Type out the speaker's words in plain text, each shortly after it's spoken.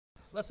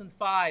Lesson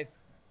 5,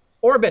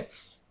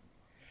 orbits.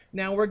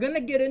 Now we're going to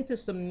get into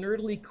some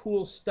nerdly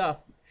cool stuff.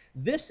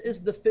 This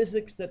is the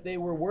physics that they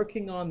were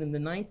working on in the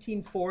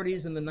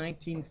 1940s and the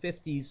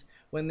 1950s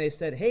when they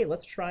said, hey,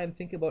 let's try and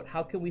think about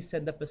how can we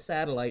send up a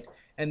satellite.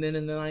 And then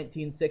in the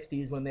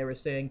 1960s when they were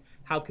saying,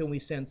 how can we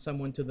send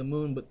someone to the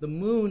moon? But the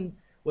moon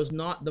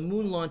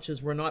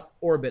launches were not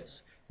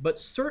orbits. But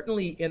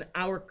certainly in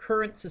our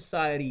current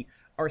society,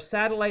 are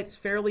satellites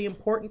fairly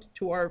important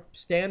to our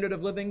standard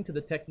of living, to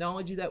the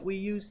technology that we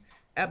use?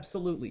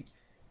 Absolutely.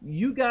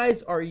 You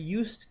guys are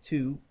used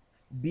to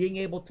being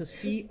able to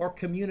see or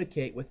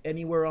communicate with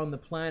anywhere on the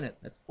planet.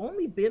 That's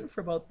only been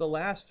for about the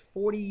last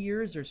 40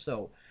 years or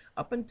so.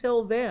 Up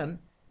until then,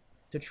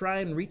 to try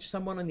and reach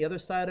someone on the other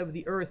side of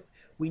the earth,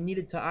 we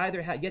needed to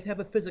either have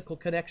a physical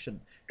connection.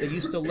 They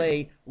used to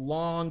lay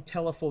long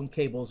telephone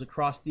cables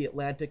across the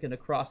Atlantic and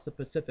across the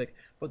Pacific,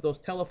 but those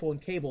telephone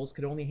cables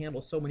could only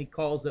handle so many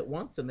calls at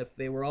once, and if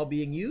they were all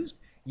being used,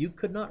 you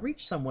could not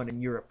reach someone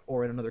in Europe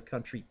or in another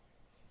country.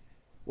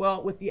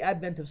 Well, with the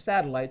advent of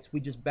satellites, we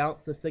just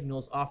bounce the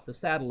signals off the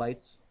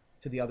satellites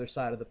to the other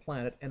side of the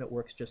planet, and it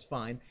works just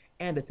fine,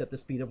 and it's at the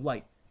speed of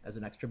light as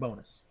an extra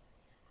bonus.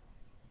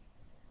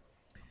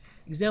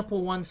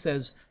 Example 1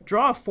 says,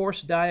 draw a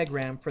force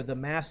diagram for the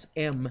mass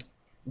m,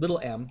 little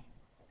m,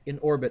 in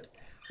orbit.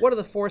 What are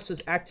the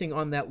forces acting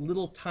on that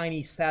little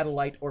tiny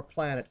satellite or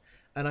planet?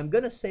 And I'm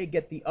going to say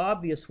get the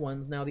obvious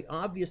ones. Now, the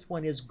obvious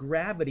one is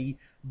gravity,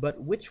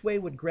 but which way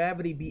would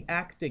gravity be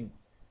acting?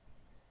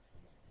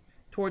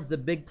 Towards the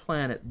big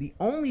planet. The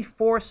only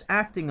force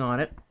acting on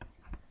it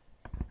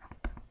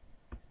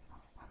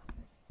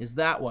is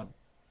that one.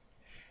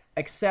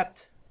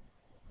 Except,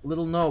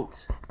 little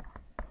note,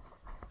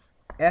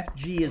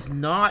 Fg is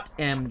not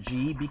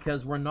mg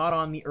because we're not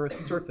on the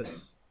Earth's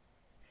surface.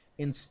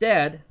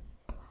 Instead,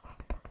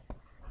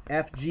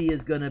 Fg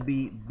is going to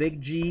be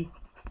big G,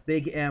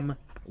 big M,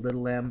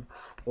 little m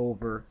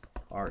over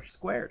r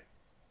squared.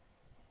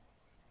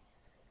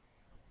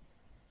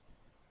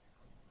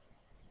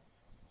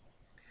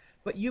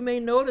 But you may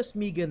notice,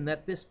 Megan,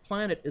 that this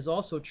planet is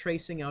also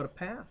tracing out a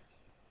path.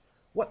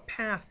 What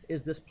path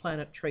is this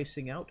planet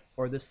tracing out,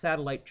 or this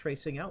satellite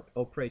tracing out,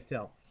 oh pray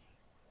tell?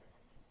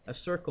 A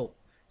circle.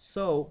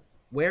 So,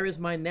 where is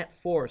my net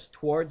force?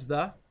 Towards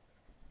the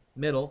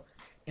middle.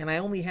 And I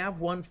only have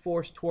one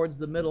force towards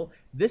the middle.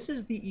 This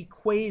is the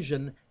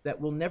equation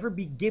that will never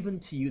be given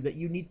to you that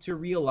you need to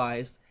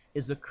realize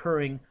is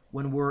occurring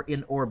when we're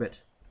in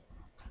orbit.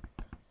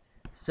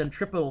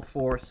 Centripetal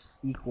force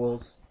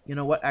equals, you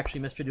know what,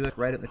 actually, Mr. Dueck,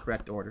 write it in the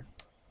correct order.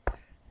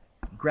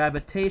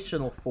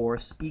 Gravitational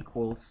force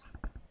equals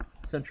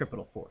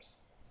centripetal force.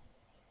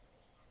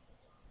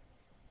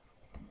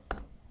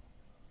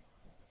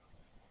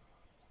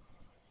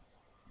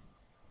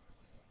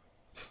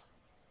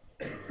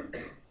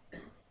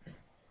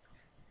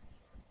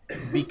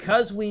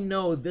 Because we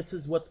know this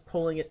is what's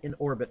pulling it in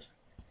orbit,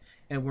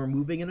 and we're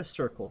moving in a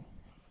circle,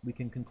 we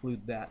can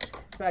conclude that.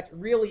 In fact,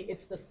 really,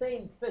 it's the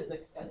same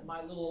physics as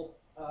my little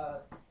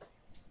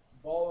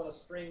ball on a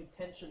string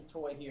tension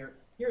toy here.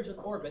 Here's an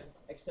orbit,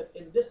 except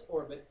in this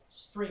orbit,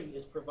 string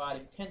is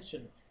providing,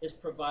 tension is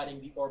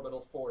providing the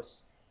orbital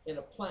force. In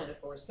a planet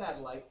or a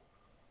satellite,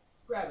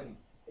 gravity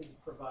is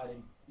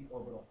providing the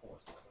orbital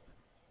force.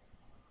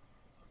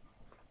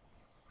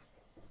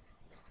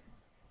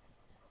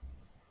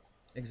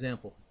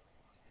 Example.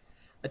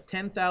 A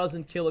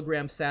 10,000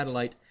 kilogram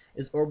satellite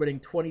is orbiting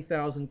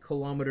 20,000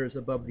 kilometers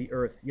above the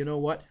Earth. You know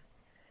what?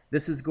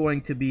 This is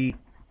going to be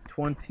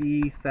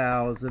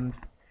 20,000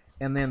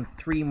 and then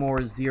 3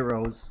 more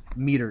zeros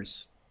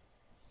meters.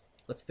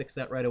 Let's fix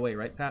that right away,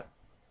 right, Pat?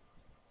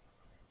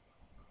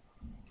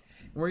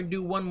 And we're going to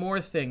do one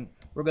more thing.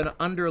 We're going to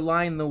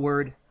underline the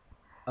word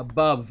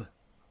above.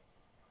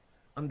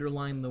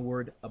 Underline the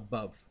word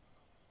above.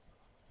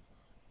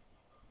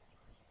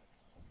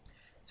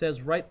 It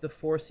says write the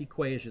force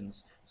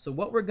equations. So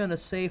what we're going to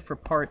say for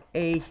part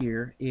A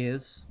here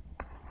is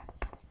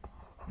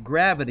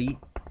gravity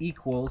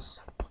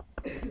equals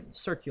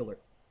circular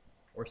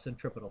or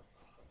centripetal.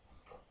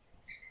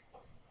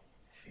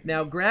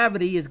 Now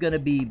gravity is going to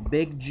be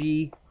big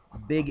G,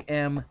 big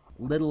M,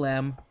 little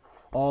m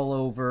all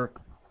over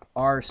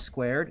r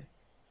squared.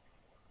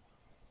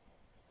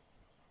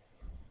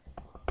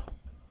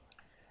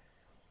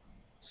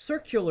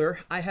 Circular,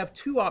 I have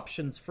two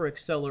options for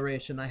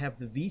acceleration. I have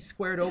the v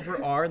squared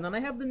over r, and then I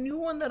have the new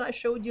one that I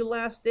showed you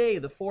last day,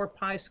 the 4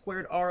 pi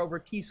squared r over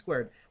t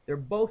squared. They're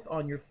both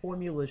on your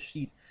formula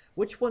sheet.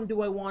 Which one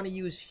do I want to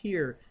use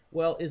here?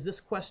 Well, is this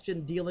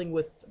question dealing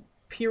with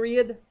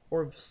period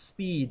or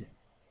speed?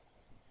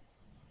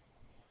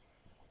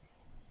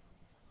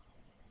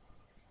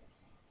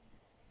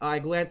 I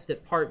glanced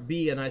at part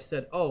B and I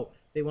said, oh,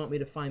 they want me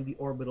to find the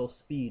orbital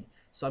speed.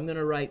 So I'm going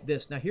to write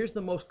this. Now here's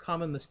the most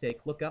common mistake.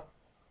 Look up.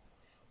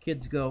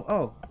 Kids go,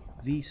 oh,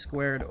 v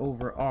squared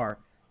over r.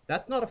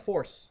 That's not a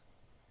force.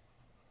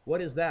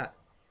 What is that?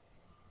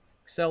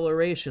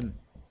 Acceleration.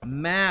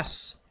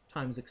 Mass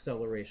times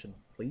acceleration,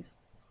 please.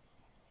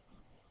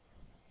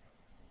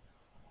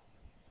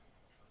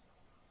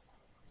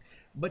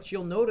 But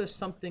you'll notice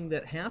something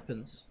that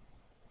happens.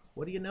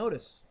 What do you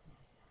notice?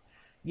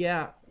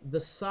 Yeah,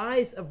 the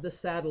size of the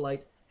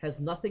satellite has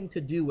nothing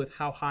to do with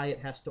how high it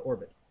has to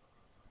orbit.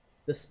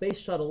 The space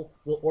shuttle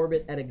will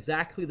orbit at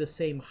exactly the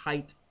same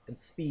height and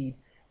speed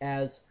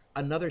as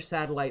another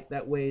satellite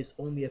that weighs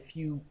only a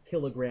few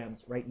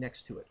kilograms right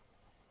next to it.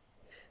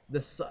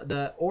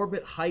 The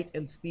orbit height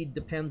and speed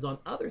depends on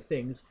other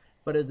things,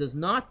 but it does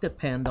not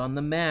depend on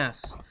the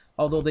mass.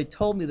 Although they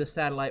told me the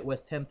satellite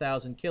was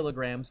 10,000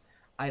 kilograms,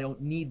 I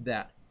don't need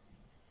that.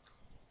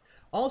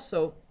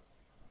 Also,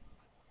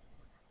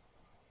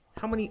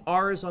 how many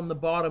R's on the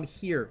bottom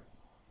here?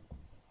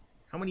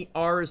 How many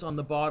R's on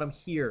the bottom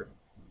here?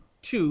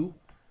 2.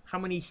 How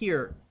many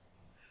here?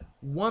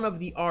 One of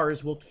the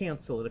R's will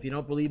cancel. And if you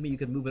don't believe me, you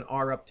could move an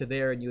R up to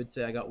there and you would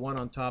say, I got 1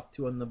 on top,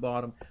 2 on the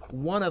bottom.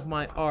 One of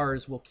my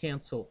R's will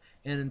cancel.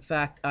 And in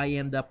fact, I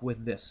end up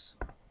with this.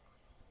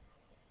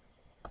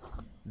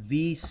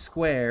 V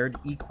squared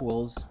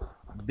equals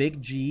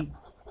big G,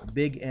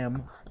 big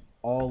M,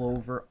 all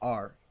over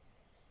R.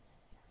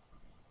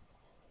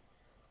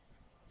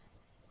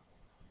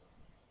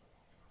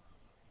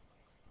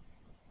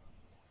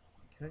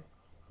 Okay.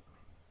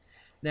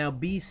 Now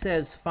B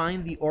says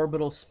find the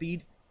orbital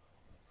speed.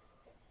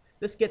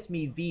 This gets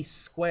me V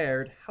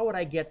squared. How would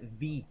I get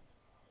V?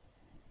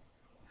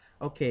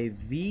 Okay,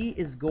 V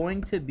is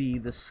going to be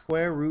the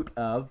square root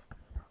of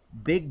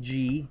big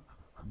G,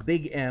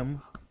 big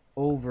M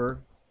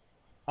over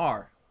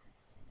R.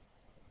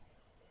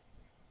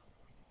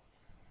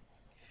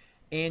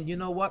 And you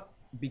know what?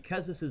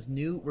 Because this is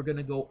new, we're going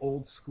to go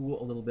old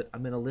school a little bit.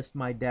 I'm going to list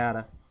my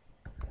data.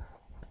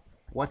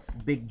 What's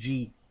big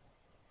G?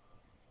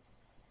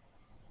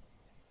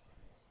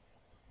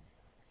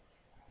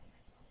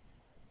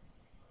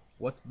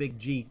 What's big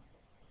G?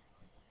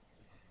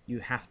 You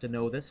have to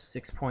know this.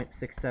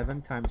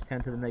 6.67 times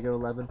 10 to the negative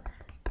 11.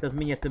 Doesn't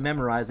mean you have to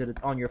memorize it.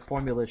 It's on your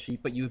formula sheet,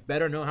 but you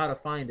better know how to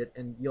find it,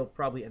 and you'll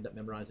probably end up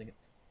memorizing it.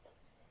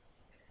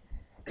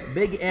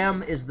 Big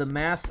M is the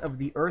mass of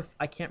the Earth.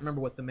 I can't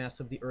remember what the mass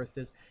of the Earth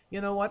is.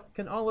 You know what?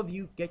 Can all of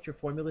you get your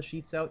formula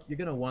sheets out? You're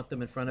going to want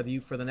them in front of you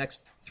for the next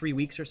 3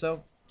 weeks or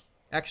so.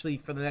 Actually,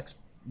 for the next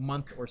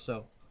month or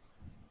so.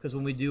 Because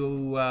when we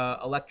do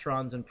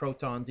electrons and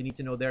protons, you need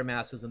to know their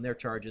masses and their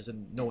charges,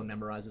 and no one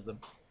memorizes them.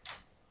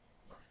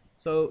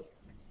 So,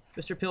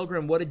 Mr.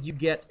 Pilgrim, what did you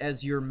get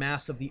as your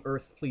mass of the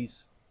Earth,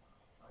 please?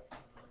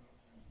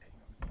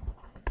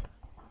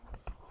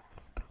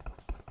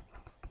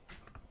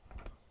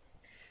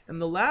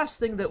 And the last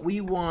thing that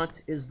we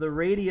want is the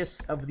radius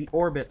of the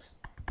orbit.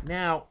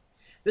 Now,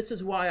 this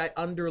is why I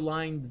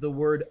underlined the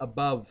word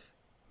above.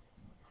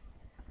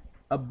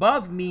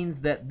 Above means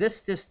that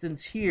this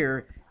distance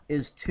here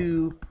is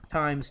 2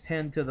 times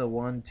 10 to the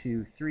 1,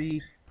 2,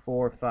 3,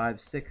 4, 5,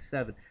 6,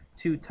 7.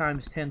 2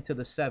 times 10 to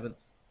the 7th.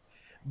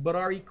 But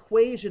our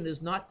equation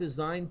is not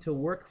designed to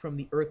work from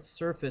the Earth's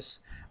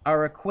surface.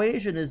 Our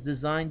equation is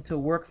designed to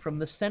work from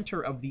the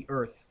center of the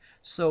Earth.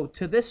 So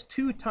to this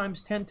 2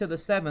 times 10 to the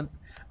 7th,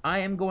 I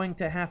am going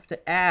to have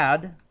to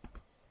add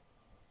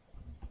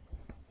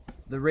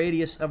the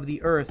radius of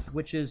the Earth,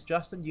 which is,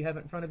 Justin, do you have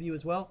it in front of you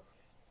as well?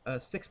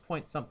 6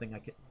 point something.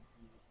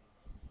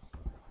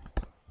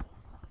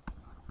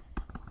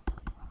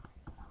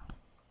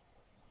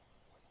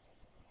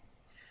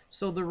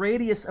 So the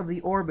radius of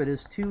the orbit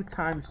is 2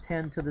 times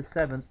 10 to the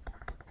 7th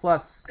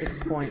plus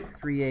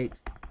 6.38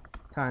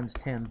 times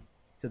 10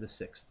 to the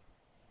 6th.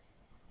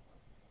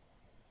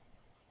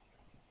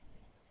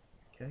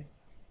 Okay.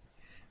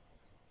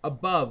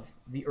 Above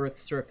the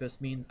Earth's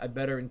surface means I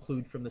better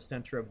include from the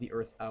center of the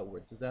Earth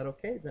outwards. Is that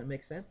okay? Does that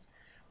make sense?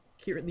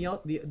 Here,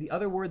 the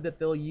other word that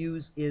they'll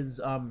use is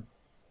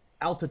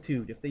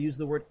altitude. If they use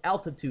the word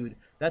altitude,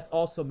 that's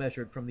also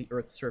measured from the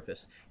Earth's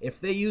surface.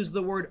 If they use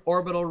the word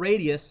orbital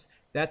radius,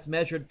 that's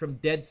measured from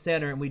dead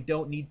center, and we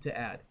don't need to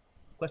add.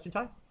 Question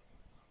time?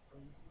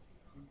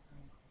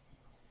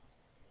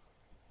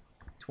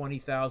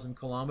 20,000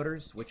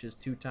 kilometers, which is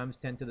 2 times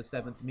 10 to the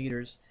 7th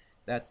meters.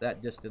 That's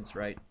that distance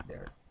right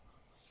there.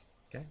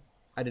 Okay?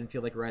 I didn't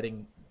feel like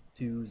writing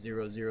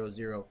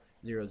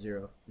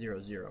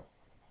 2,000,000,000.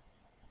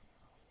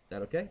 Is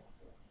that okay?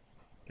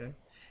 Okay.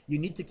 You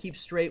need to keep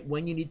straight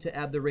when you need to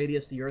add the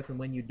radius of the Earth and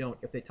when you don't.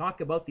 If they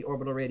talk about the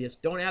orbital radius,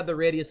 don't add the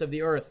radius of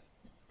the Earth,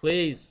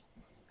 please,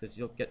 because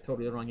you'll get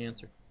totally the wrong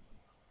answer.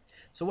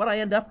 So what I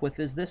end up with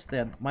is this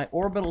then. My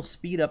orbital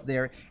speed up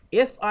there,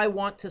 if I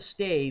want to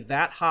stay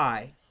that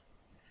high,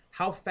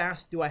 how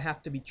fast do I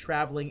have to be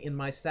traveling in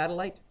my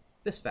satellite?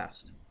 This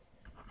fast.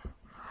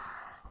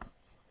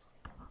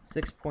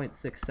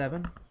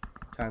 6.67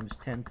 times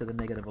 10 to the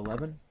negative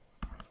 11.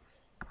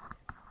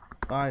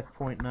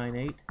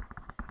 5.98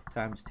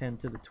 times 10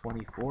 to the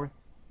 24th,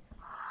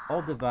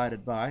 all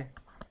divided by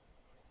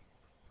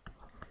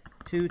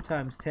 2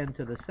 times 10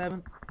 to the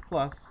 7th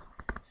plus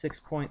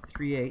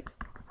 6.38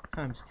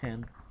 times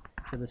 10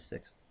 to the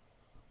 6th.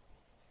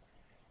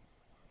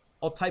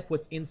 I'll type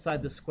what's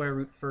inside the square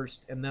root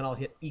first, and then I'll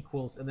hit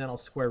equals, and then I'll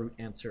square root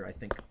answer, I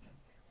think.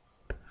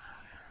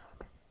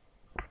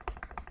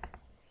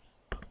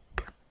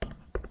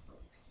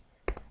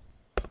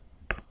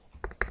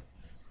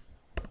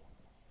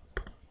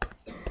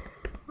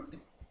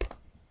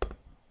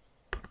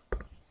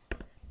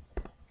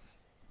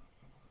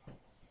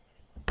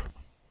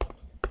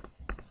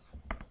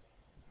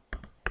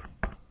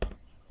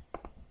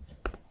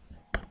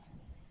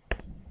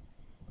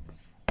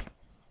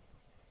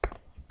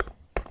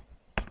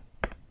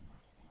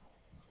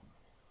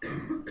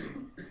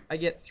 I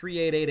get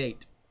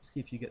 3888. See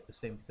if you get the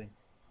same thing.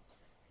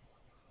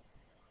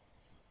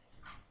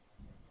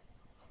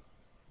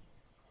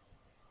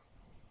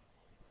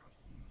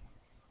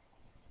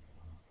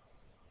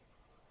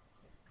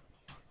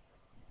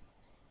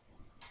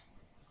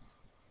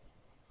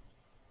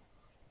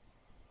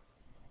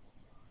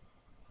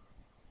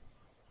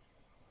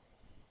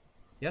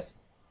 Yes?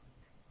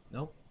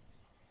 No?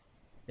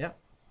 Yeah.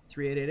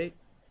 3888.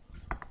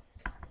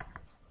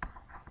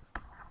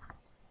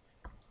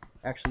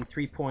 Actually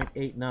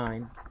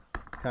 3.89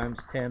 times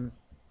 10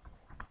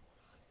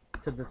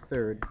 to the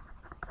third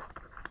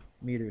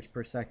meters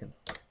per second.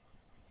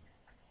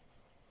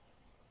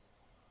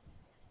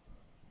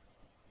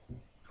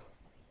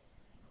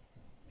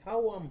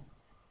 How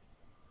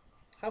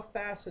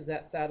fast is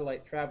that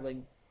satellite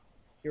traveling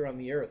here on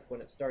the Earth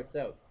when it starts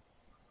out?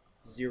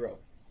 0.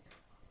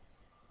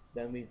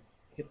 Then we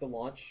hit the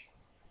launch.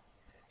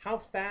 How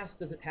fast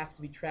does it have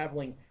to be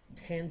traveling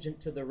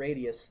tangent to the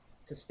radius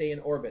to stay in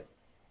orbit?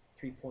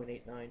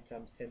 3.89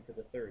 times 10 to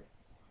the third.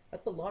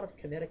 That's a lot of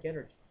kinetic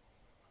energy.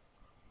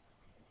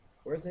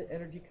 Where does that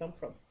energy come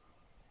from?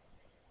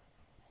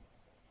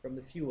 From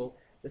the fuel.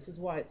 This is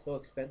why it's so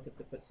expensive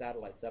to put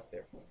satellites up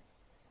there.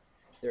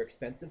 They're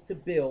expensive to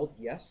build,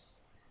 yes,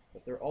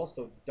 but they're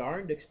also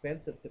darned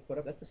expensive to put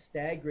up. That's a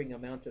staggering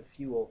amount of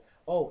fuel.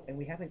 Oh, and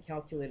we haven't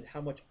calculated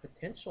how much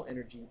potential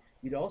energy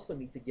you'd also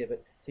need to give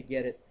it to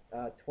get it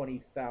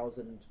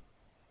 20,000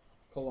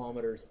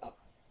 kilometers up.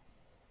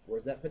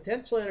 Where's that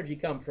potential energy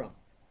come from?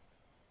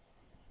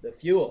 The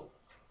fuel.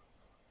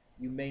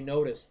 You may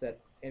notice that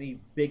any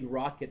big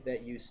rocket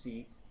that you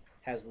see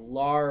has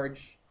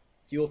large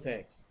fuel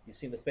tanks. You've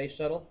seen the space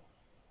shuttle,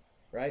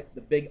 right?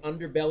 The big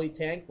underbelly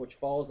tank, which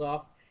falls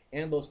off,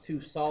 and those two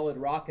solid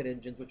rocket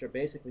engines, which are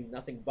basically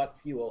nothing but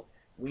fuel.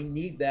 We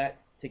need that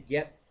to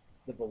get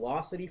the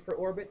velocity for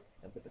orbit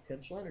and the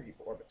potential energy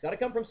for orbit. It's got to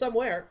come from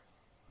somewhere.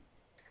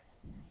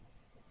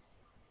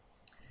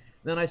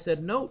 Then I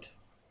said, note,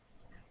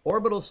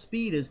 orbital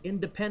speed is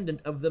independent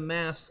of the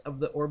mass of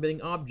the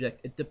orbiting object.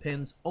 It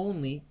depends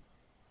only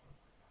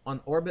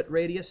on orbit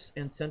radius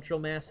and central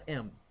mass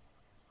m.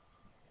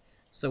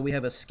 So we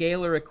have a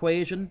scalar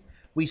equation.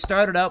 We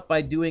started out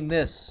by doing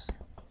this.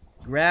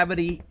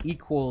 Gravity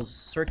equals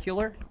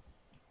circular.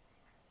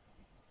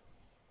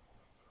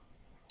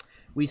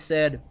 We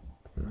said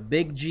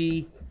big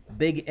G,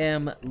 big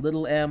M,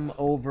 little m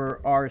over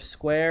r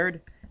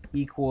squared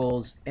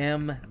equals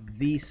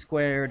mv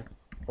squared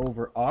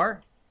over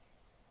r.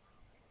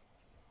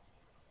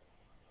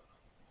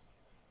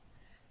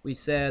 We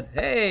said,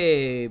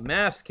 hey,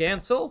 mass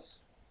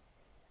cancels.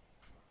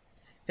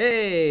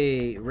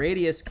 Hey,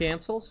 radius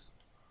cancels.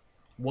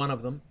 One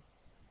of them.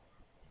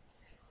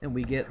 And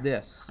we get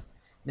this.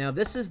 Now,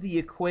 this is the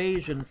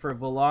equation for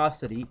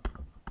velocity.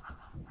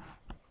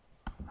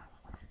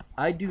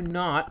 I do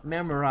not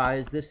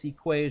memorize this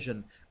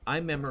equation. I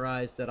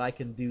memorize that I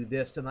can do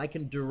this, and I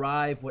can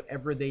derive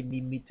whatever they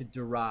need me to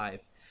derive.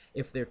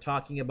 If they're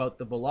talking about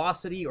the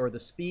velocity or the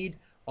speed,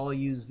 I'll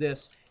use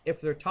this. If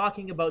they're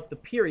talking about the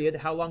period,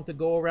 how long to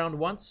go around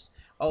once,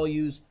 I'll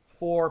use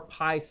 4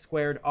 pi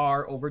squared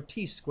r over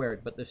t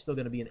squared, but there's still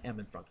going to be an m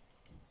in front.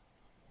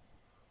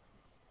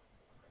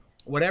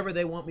 Whatever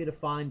they want me to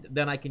find,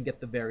 then I can get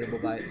the variable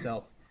by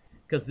itself.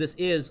 Because this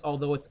is,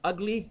 although it's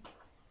ugly,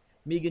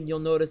 Megan, you'll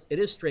notice it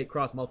is straight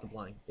cross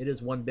multiplying. It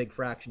is one big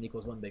fraction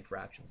equals one big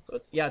fraction. So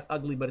it's, yeah, it's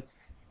ugly, but it's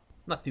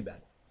not too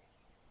bad.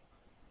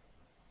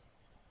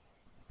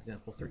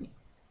 Example 3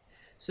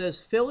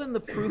 says, fill in the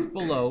proof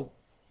below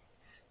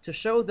to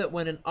show that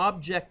when an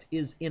object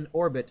is in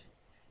orbit,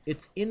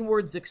 its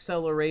inwards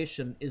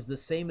acceleration is the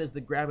same as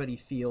the gravity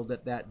field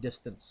at that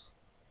distance.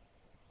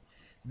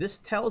 This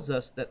tells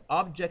us that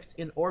objects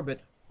in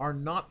orbit are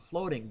not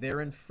floating.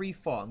 They're in free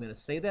fall. I'm going to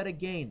say that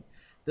again.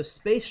 The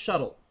space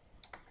shuttle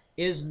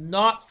is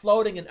not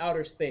floating in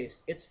outer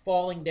space. It's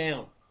falling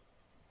down.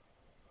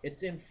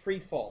 It's in free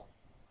fall.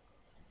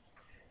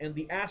 And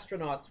the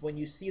astronauts, when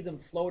you see them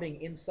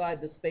floating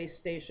inside the space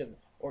station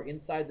or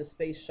inside the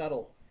space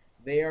shuttle,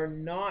 they are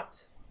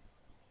not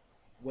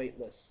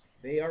weightless.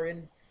 They are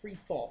in free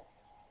fall.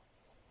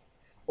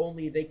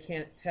 Only they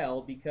can't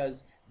tell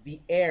because the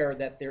air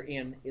that they're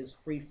in is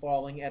free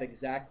falling at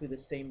exactly the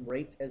same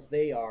rate as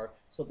they are,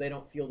 so they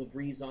don't feel the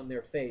breeze on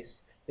their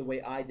face the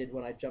way I did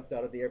when I jumped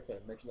out of the airplane.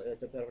 I mentioned that I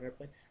jumped out of an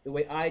airplane. The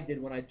way I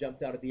did when I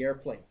jumped out of the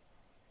airplane.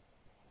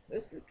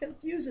 This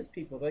confuses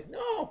people. They're like,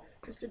 no,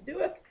 Mr.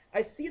 Dueck,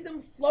 I see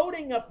them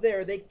floating up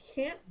there. They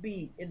can't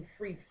be in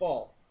free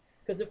fall.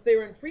 Because if they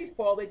were in free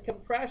fall, they'd come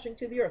crashing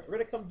to the earth. We're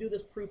going to come do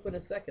this proof in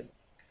a second.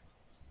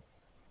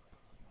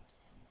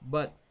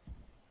 But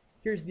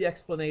here's the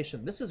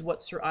explanation. This is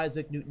what Sir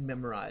Isaac Newton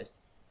memorized.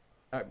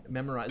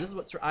 This is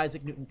what Sir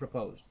Isaac Newton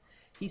proposed.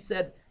 He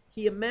said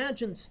he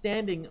imagined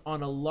standing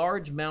on a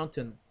large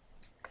mountain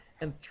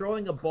and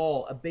throwing a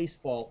ball, a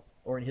baseball,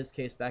 or in his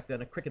case back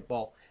then a cricket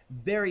ball,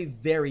 very,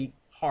 very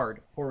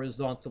hard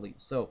horizontally.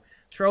 So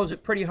throws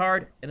it pretty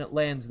hard and it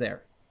lands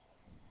there.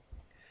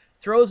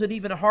 Throws it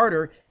even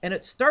harder and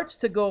it starts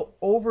to go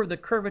over the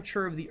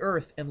curvature of the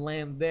earth and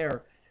land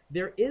there.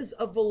 there is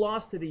a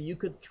velocity you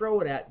could throw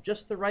it at,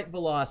 just the right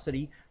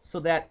velocity, so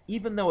that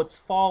even though it's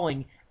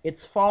falling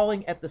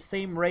at the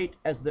same rate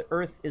as the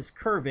Earth is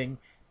curving,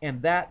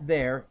 and that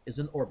there is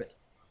an orbit.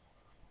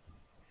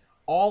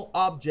 All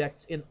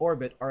objects in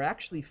orbit are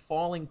actually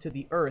falling to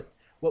the Earth.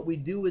 What we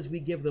do is we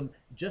give them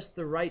just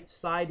the right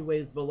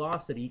sideways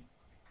velocity,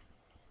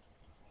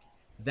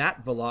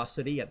 that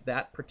velocity at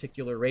that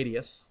particular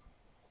radius,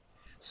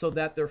 so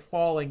that they're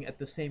falling at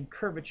the same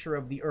curvature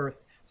of the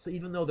Earth. So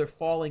even though they're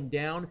falling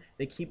down,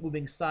 they keep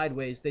moving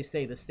sideways, they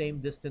say the same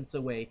distance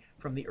away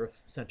from the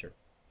Earth's center.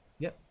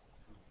 Yep.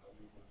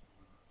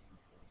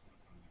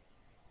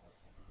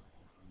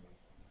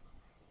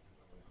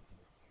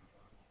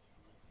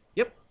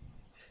 Yep.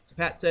 So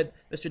Pat said,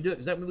 Mr. Dueck,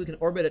 does that mean we can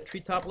orbit at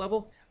treetop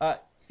level?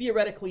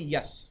 Theoretically,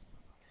 yes.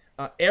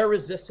 Air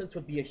resistance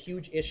would be a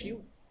huge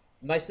issue.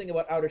 Nice thing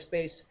about outer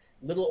space,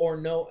 little or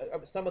no,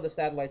 some of the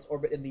satellites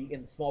orbit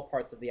in small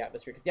parts of the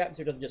atmosphere, because the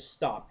atmosphere doesn't just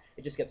stop.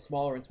 It just gets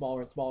smaller and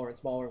smaller and smaller and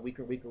smaller and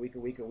weaker, weaker, weaker,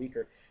 weaker,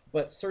 weaker.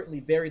 But certainly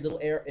very little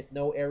air, if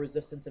no air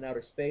resistance in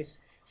outer space.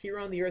 Here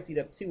on the Earth, you'd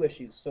have two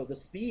issues. So the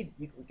speed,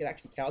 we can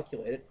actually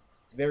calculate it.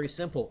 It's very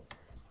simple.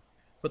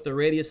 Put the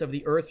radius of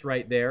the Earth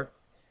right there,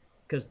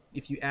 because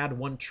if you add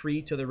one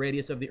tree to the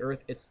radius of the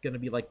Earth, it's going to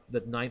be like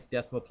the 9th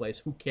decimal place.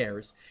 Who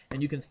cares?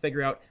 And you can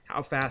figure out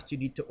how fast you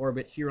need to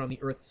orbit here on the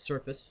Earth's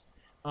surface.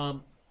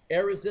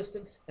 Air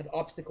resistance and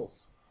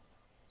obstacles.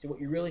 So what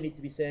you really need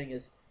to be saying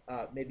is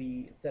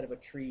maybe instead of a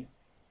tree,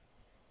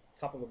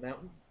 top of a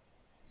mountain.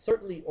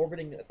 Certainly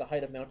orbiting at the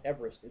height of Mount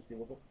Everest is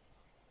doable.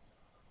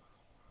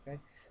 Okay,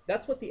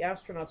 that's what the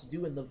astronauts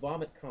do in the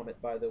Vomit Comet,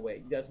 by the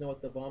way. You guys know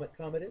what the Vomit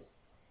Comet is?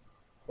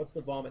 What's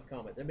the Vomit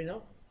Comet? Anybody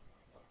know?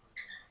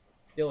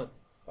 Dylan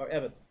or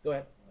Evan, go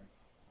ahead.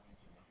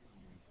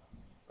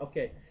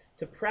 Okay,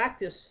 to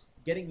practice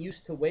getting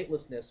used to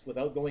weightlessness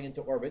without going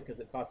into orbit, because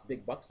it costs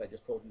big bucks, I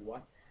just told you why.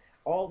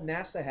 All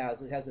NASA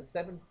has, it has a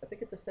I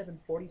think it's a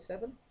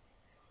 747,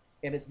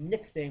 and it's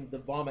nicknamed the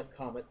Vomit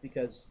Comet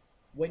because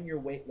when you're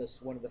weightless,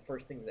 one of the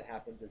first things that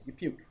happens is you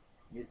puke.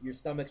 Your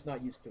stomach's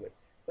not used to it,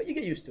 but you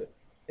get used to it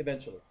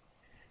eventually.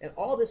 And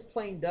all this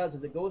plane does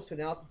is it goes to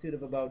an altitude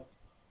of about,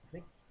 I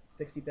think,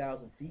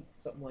 60,000 feet,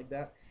 something like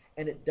that,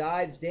 and it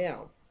dives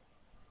down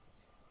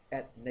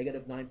at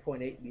negative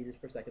 9.8 meters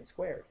per second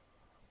squared.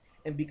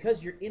 And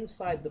because you're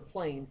inside the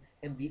plane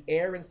and the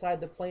air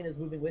inside the plane is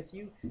moving with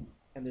you,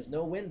 and there's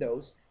no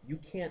windows, you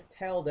can't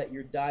tell that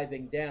you're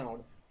diving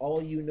down.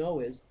 All you know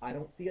is, I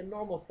don't feel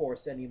normal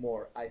force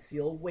anymore. I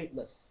feel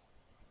weightless.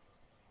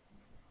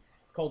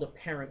 It's called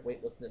apparent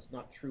weightlessness,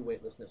 not true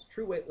weightlessness.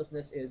 True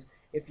weightlessness is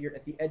if you're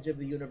at the edge of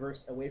the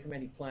universe, away from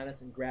any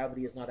planets, and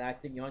gravity is not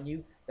acting on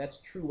you. That's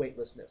true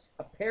weightlessness.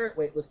 Apparent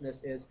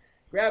weightlessness is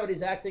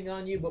gravity's acting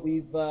on you, but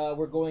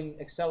we're going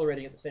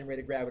accelerating at the same rate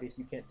of gravity, so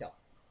you can't tell.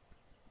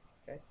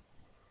 Okay.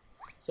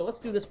 So let's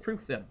do this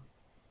proof then.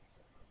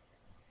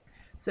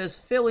 It says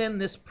fill in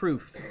this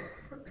proof.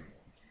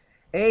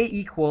 A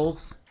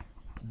equals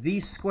v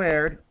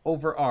squared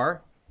over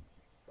r.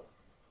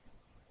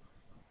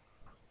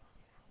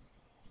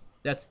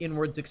 That's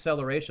inwards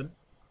acceleration.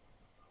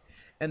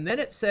 And then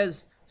it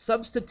says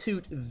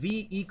substitute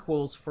v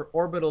equals for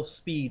orbital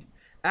speed.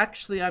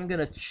 Actually, I'm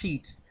going to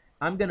cheat.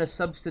 I'm going to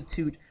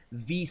substitute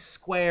v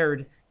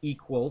squared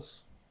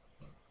equals,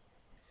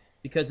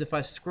 because if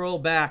I scroll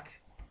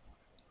back,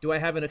 do I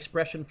have an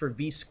expression for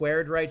v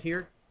squared right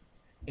here?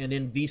 And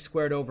in v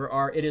squared over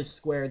r, it is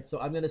squared. So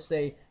I'm going to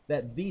say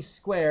that v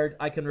squared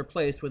I can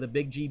replace with a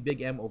big G,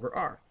 big M over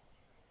r.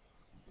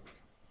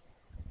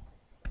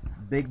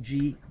 Big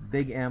G,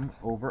 big M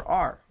over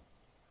r.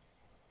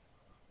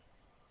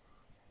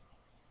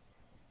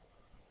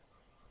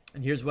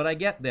 And here's what I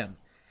get then.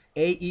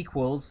 A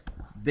equals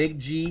big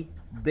G,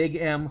 big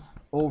M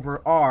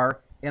over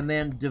r, and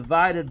then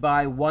divided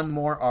by one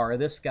more r,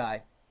 this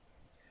guy,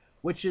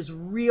 which is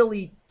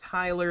really,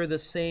 Tyler, the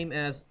same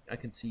as, I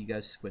can see you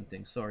guys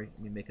squinting. Sorry,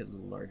 let me make it a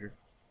little larger.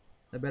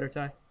 Is that better,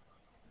 Ty?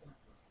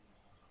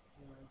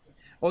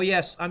 Oh,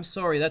 yes, I'm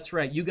sorry. That's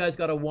right. You guys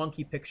got a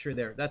wonky picture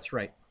there. That's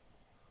right.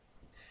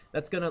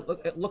 That's going to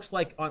look, it looks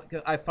like,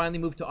 I finally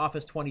moved to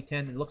Office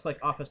 2010. It looks like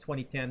Office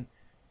 2010,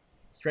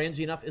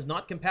 strangely enough, is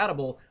not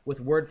compatible with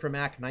Word for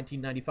Mac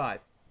 1995,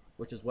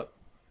 which is what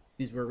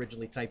these were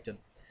originally typed in.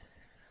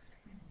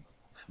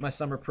 My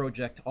summer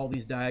project, all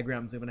these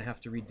diagrams, I'm going to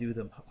have to redo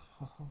them.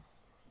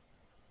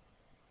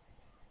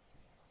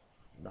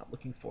 Not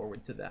looking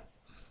forward to that.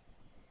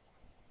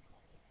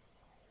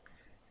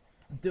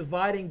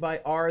 Dividing by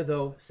r,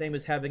 though, same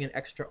as having an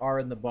extra r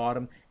in the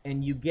bottom,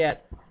 and you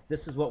get,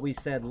 this is what we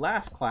said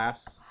last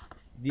class,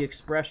 the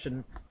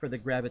expression for the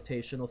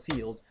gravitational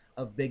field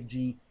of big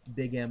G,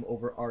 big M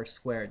over r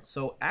squared.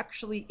 So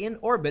actually in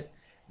orbit,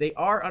 they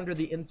are under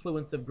the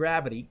influence of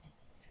gravity.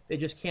 They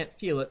just can't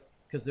feel it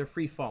because they're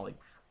free falling.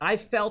 I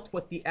felt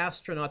what the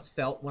astronauts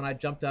felt when I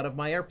jumped out of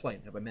my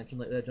airplane. Have I mentioned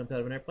that I jumped out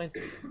of an airplane?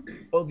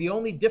 Oh, the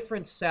only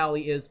difference,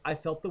 Sally, is I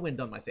felt the wind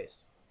on my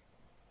face.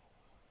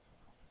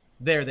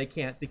 There, they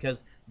can't,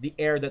 because the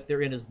air that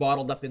they're in is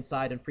bottled up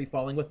inside and free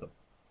falling with them.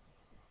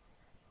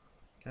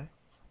 Okay?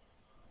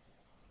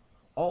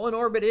 All an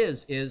orbit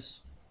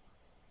is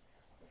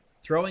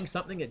throwing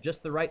something at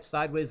just the right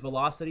sideways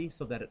velocity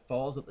so that it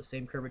falls at the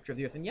same curvature of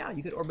the Earth. And yeah,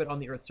 you could orbit on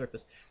the Earth's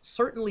surface.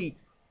 Certainly,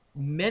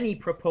 many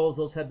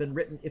proposals have been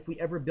written if we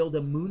ever build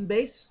a moon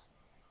base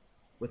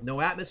with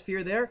no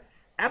atmosphere there.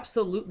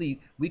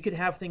 Absolutely, we could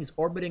have things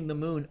orbiting the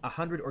moon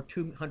 100 or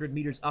 200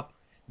 meters up.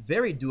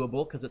 Very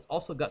doable because it's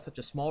also got such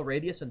a small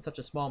radius and such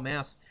a small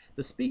mass.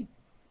 The speed,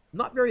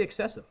 not very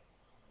excessive.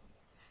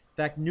 In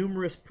fact,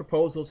 numerous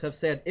proposals have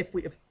said if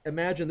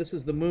imagine this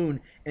is the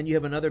moon and you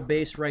have another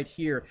base right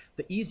here,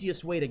 the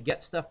easiest way to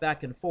get stuff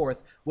back and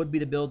forth would be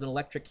to build an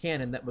electric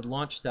cannon that would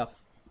launch stuff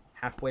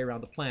halfway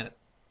around the planet.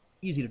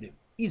 Easy to do.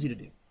 Easy to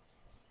do.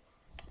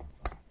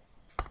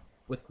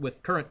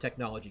 With current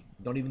technology.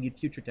 Don't even need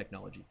future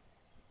technology.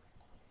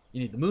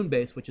 You need the moon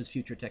base, which is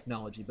future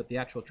technology, but the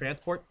actual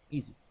transport,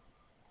 easy.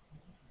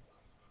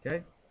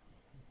 Okay?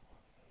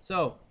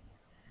 So,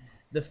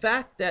 the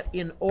fact that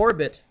in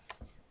orbit,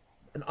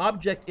 an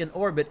object in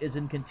orbit is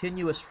in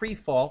continuous free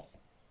fall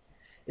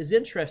is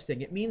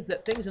interesting. It means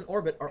that things in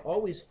orbit are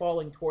always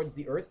falling towards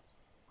the Earth,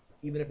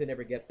 even if they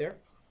never get there.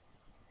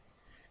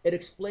 It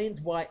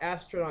explains why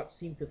astronauts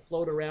seem to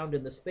float around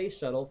in the space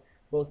shuttle.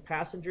 Both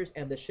passengers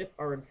and the ship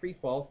are in free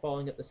fall,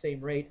 falling at the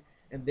same rate,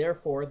 and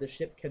therefore the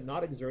ship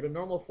cannot exert a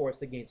normal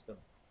force against them.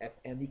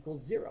 Fm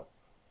equals 0.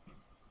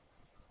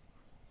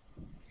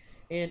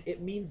 And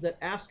it means that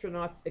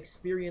astronauts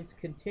experience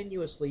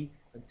continuously,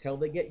 until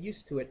they get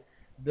used to it,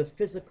 the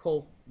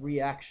physical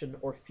reaction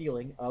or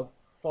feeling of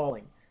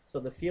falling. So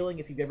the feeling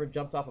if you've ever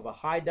jumped off of a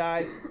high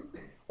dive,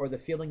 or the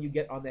feeling you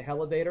get on the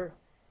elevator,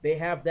 they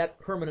have that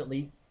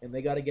permanently, and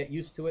they got to get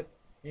used to it,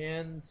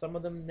 and some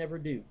of them never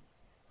do.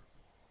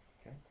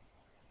 Okay?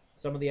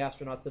 Some of the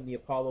astronauts in the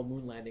Apollo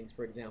moon landings,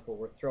 for example,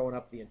 were throwing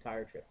up the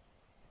entire trip.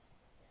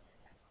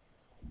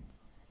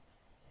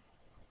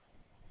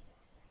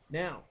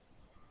 Now,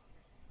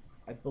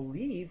 I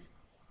believe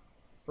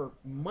for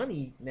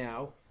money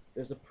now,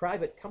 there's a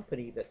private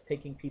company that's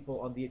taking people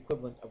on the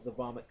equivalent of the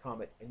Vomit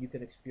Comet, and you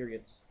can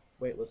experience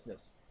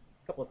weightlessness.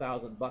 A couple of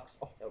 $1,000.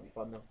 Oh, that would be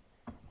fun,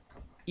 though.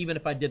 Even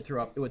if I did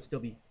throw up, it would still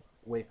be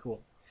way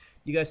cool.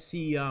 You guys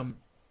see,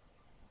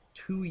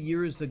 2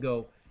 years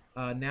ago,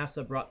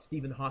 NASA brought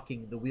Stephen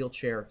Hawking, the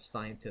wheelchair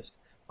scientist,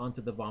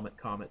 onto the Vomit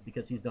Comet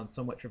because he's done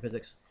so much for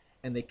physics,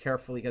 and they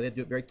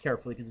do it very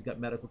carefully because he's got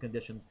medical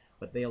conditions,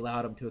 but they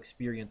allowed him to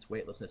experience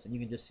weightlessness, and you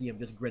can just see him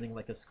just grinning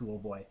like a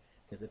schoolboy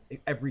because it's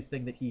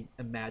everything that he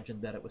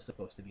imagined that it was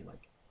supposed to be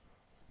like.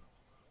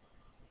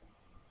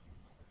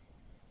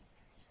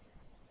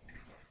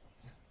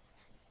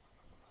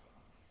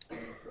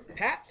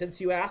 Pat, since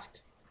you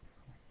asked,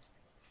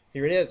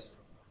 here it is.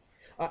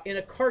 In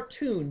a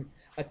cartoon,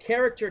 a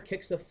character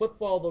kicks a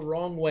football the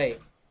wrong way,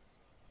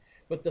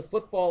 but the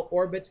football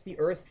orbits the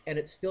Earth and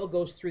it still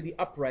goes through the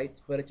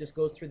uprights, but it just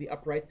goes through the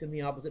uprights in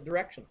the opposite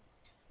direction.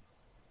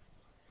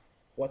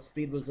 What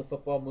speed was the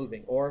football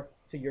moving? Or,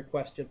 to your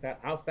question, Pat,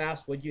 how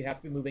fast would you have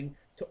to be moving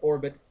to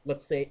orbit,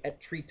 let's say,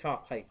 at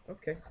treetop height?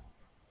 Okay.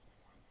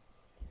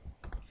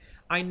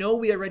 I know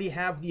we already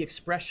have the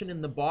expression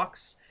in the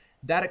box.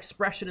 That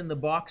expression in the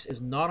box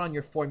is not on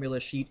your formula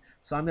sheet,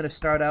 so I'm going to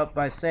start out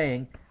by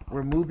saying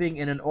we're moving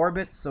in an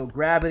orbit, so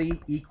gravity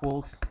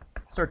equals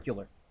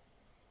circular.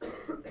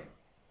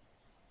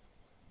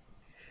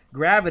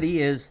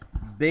 Gravity is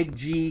big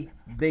G,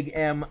 big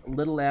M,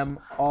 little m,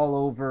 all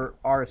over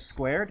r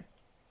squared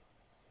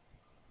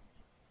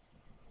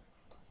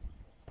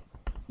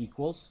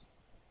equals.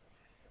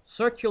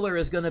 Circular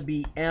is going to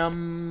be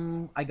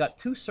m. I got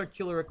two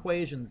circular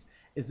equations.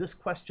 Is this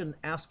question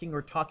asking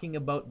or talking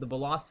about the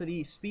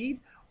velocity speed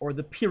or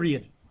the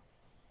period?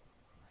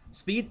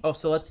 Speed? Oh,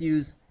 so let's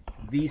use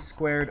v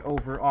squared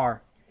over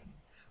r.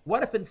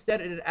 What if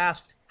instead it had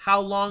asked, how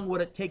long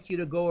would it take you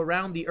to go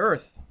around the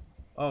Earth?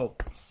 Oh,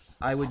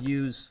 I would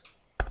use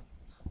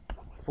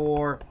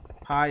 4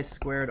 pi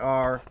squared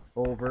r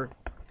over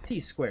t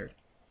squared.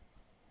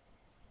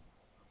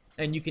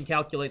 And you can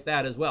calculate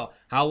that as well.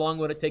 How long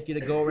would it take you to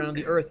go around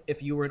the Earth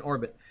if you were in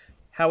orbit?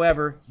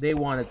 However, they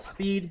wanted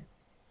speed,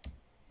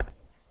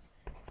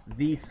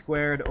 v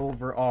squared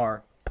over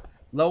r.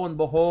 Lo and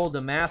behold,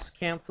 the mass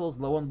cancels.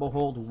 Lo and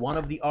behold, one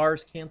of the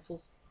r's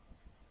cancels.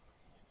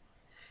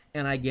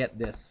 And I get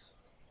this.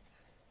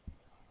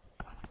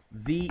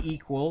 V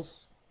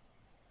equals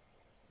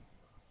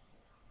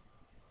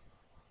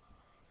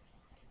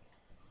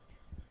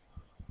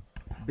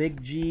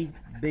big G,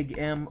 big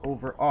M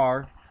over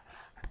R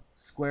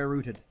square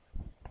rooted.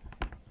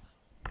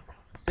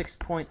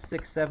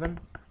 6.67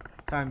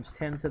 times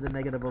 10 to the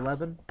negative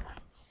 11.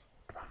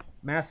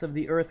 Mass of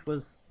the Earth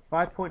was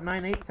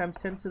 5.98 times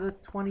 10 to the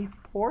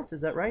 24th.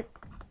 Is that right?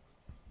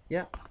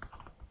 Yeah.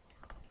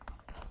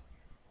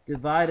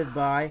 Divided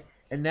by,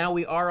 and now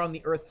we are on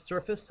the Earth's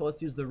surface, so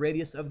let's use the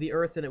radius of the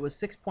Earth, and it was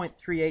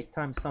 6.38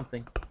 times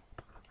something.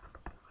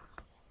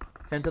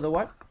 10 to the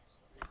what?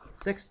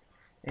 6,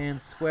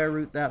 and square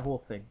root that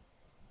whole thing.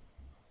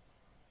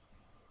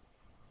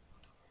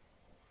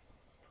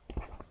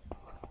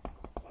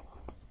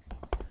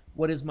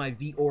 What is my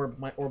v orb,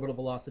 my orbital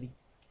velocity?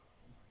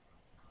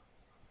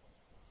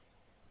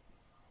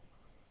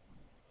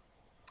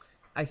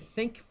 I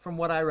think from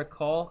what I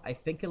recall, I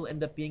think it'll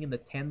end up being in the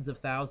tens of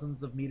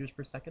thousands of meters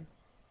per second.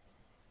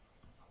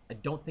 I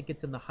don't think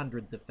it's in the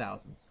hundreds of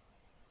thousands.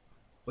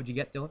 What'd you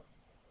get, Dylan?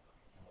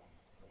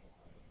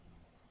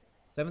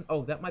 7?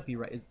 Oh, that might be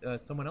right. Is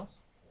someone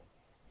else?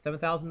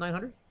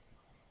 7,900?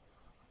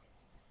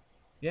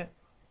 Yeah.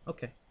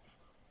 Okay.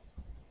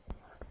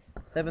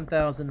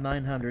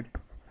 7,900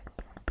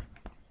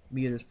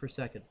 meters per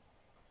second.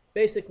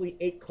 Basically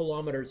 8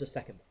 kilometers a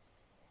second.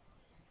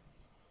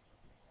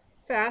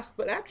 Fast,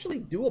 but actually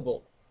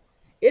doable.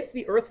 If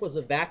the Earth was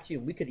a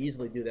vacuum, we could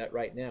easily do that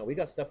right now. We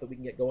got stuff that we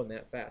can get going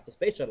that fast. The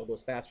space shuttle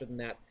goes faster than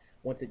that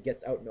once it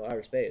gets out into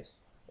outer space.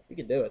 We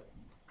can do it.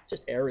 It's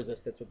just air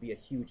resistance would be a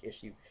huge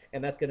issue.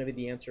 And that's going to be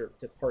the answer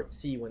to part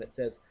C when it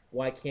says,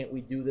 why can't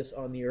we do this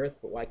on the Earth,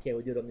 but why can't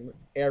we do it on the moon?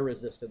 Air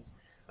resistance.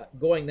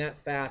 Going that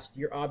fast,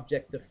 your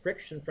object, the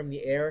friction from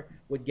the air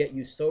would get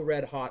you so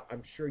red hot,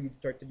 I'm sure you'd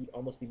start to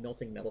almost be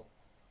melting metal.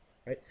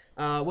 Right?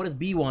 What does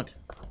B want?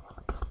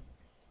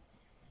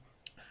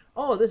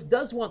 Oh, this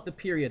does want the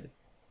period.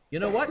 You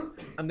know what?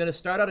 I'm going to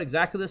start out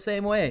exactly the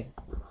same way.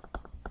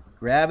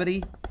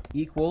 Gravity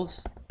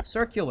equals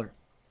circular.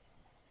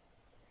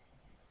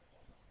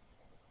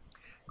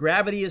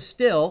 Gravity is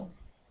still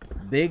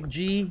big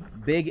G,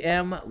 big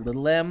M,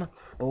 little m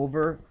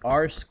over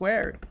r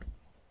squared.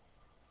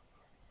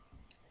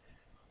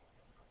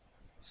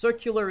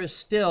 Circular is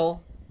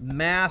still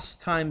mass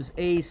times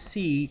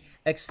AC,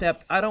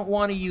 except I don't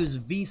want to use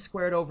V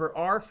squared over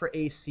R for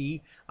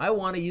AC. I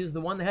want to use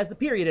the one that has the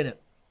period in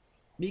it.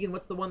 Megan,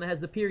 what's the one that has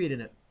the period in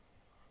it?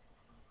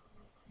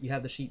 You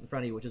have the sheet in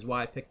front of you, which is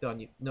why I picked on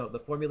you. No, the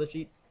formula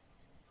sheet,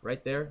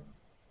 right there.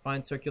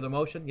 Find circular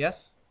motion,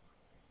 yes?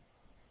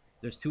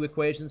 There's 2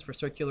 equations for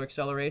circular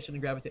acceleration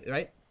and gravitation,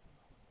 right?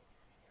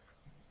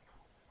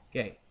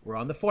 Okay, we're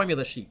on the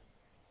formula sheet.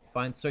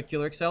 Find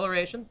circular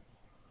acceleration.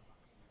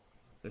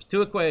 There's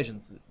 2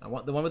 equations. I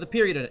want the one with the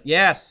period in it.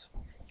 Yes.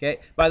 Okay.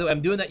 By the way,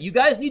 I'm doing that. You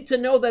guys need to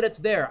know that it's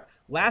there.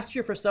 Last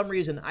year, for some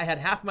reason, I had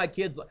half my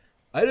kids.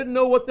 I didn't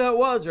know what that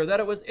was, or that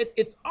it was.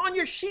 It's on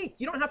your sheet.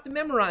 You don't have to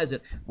memorize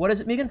it. What is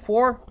it, Megan?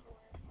 4.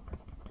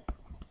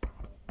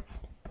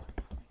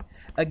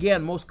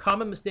 Again, most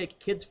common mistake.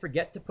 Kids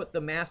forget to put the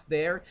mass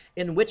there.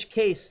 In which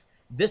case,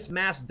 this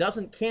mass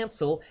doesn't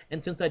cancel,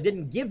 and since I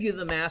didn't give you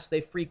the mass,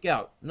 they freak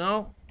out.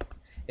 No,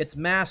 it's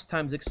mass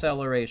times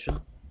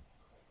acceleration.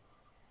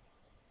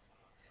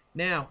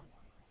 Now,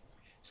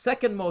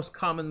 second most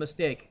common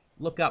mistake,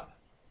 look up.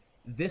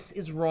 This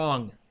is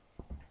wrong.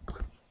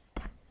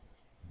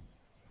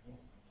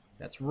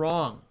 That's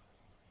wrong.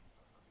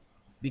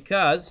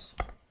 Because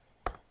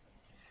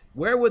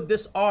where would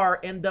this R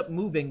end up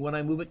moving when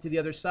I move it to the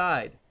other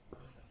side?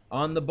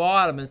 On the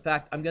bottom. In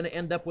fact, I'm going to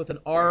end up with an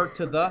R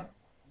to the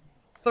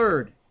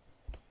 3rd.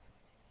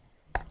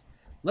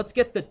 Let's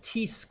get the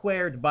T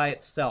squared by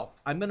itself.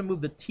 I'm going to move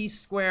the T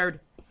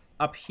squared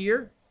up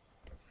here.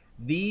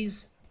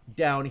 These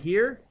down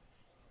here,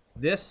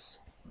 this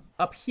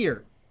up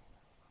here.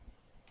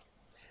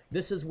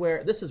 This is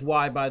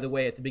why, by the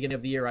way, at the beginning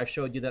of the year, I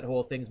showed you that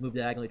whole things move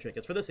diagonally trick.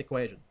 It's for this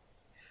equation.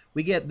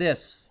 We get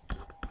this.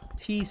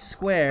 T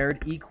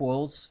squared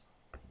equals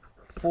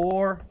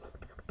 4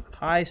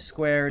 pi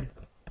squared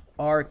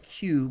r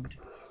cubed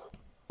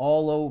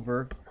all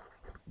over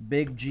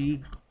big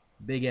G,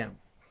 big M.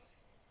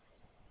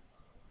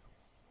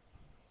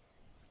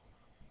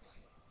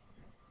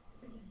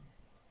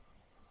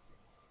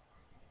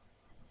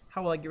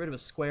 How will I get rid of a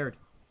squared?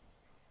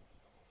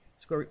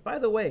 Squared. By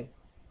the way,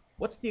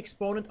 what's the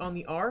exponent on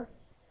the r?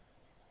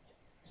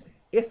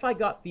 If I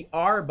got the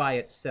r by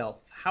itself,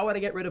 how would I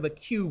get rid of a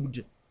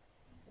cubed?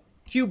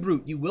 Cube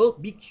root. You will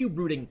be cube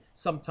rooting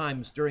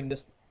sometimes during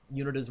this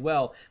unit as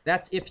well.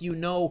 That's if you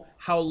know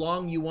how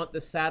long you want the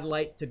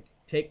satellite to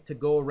take to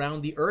go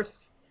around the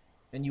Earth,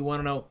 and you want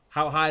to know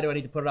how high do I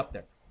need to put it up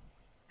there.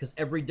 Because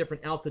every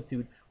different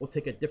altitude will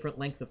take a different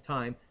length of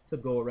time to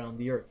go around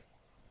the Earth.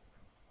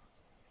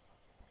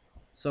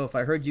 So if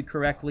I heard you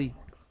correctly,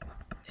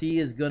 T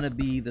is going to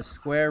be the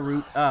square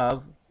root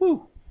of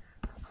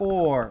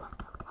 4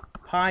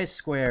 pi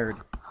squared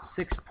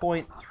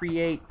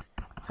 6.38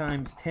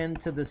 times 10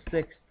 to the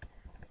 6th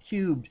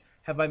cubed.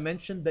 Have I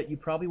mentioned that you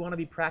probably want to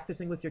be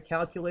practicing with your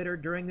calculator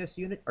during this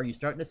unit? Are you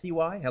starting to see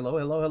why? Hello,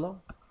 hello,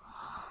 hello.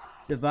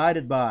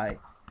 Divided by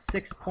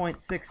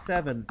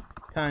 6.67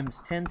 times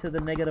 10 to the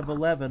negative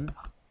 11,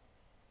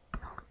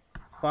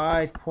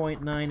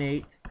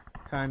 5.98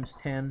 times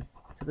 10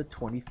 to the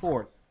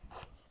 24th.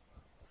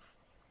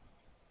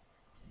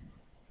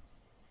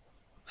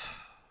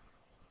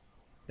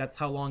 That's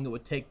how long it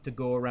would take to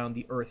go around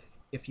the Earth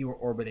if you were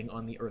orbiting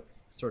on the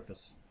Earth's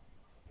surface.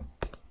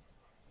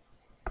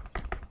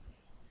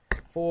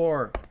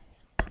 4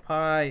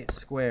 pi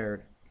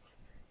squared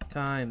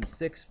times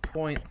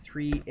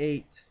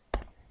 6.38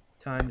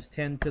 times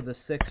 10 to the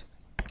 6th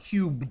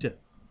cubed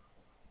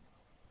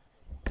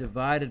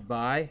divided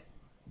by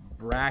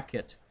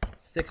bracket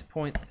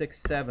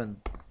 6.67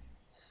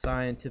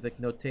 scientific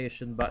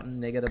notation button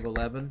negative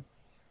 11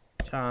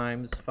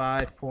 times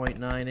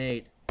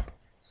 5.98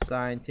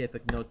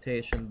 scientific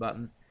notation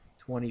button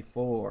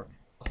 24.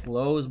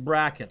 Close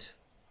bracket.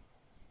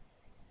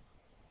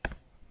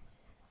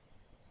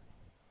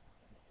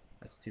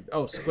 That's too.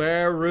 Oh,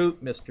 square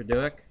root, Mr.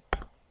 Dueck.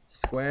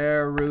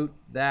 Square root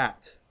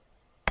that.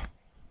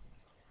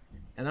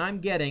 And I'm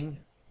getting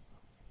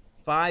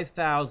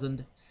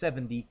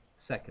 5,070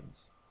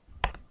 seconds.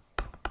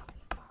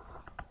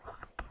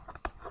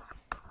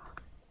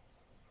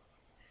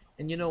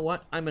 And you know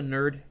what? I'm a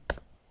nerd.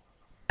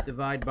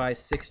 Divide by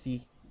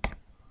 60.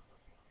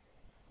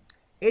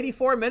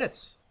 84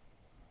 minutes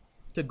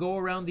to go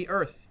around the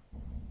Earth.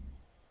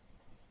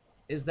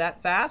 Is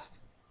that fast?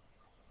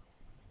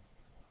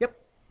 Yep.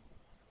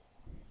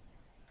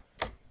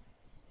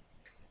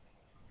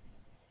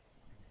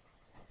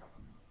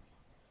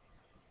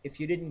 If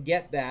you didn't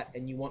get that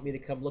and you want me to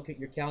come look at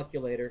your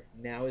calculator,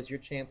 now is your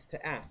chance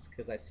to ask,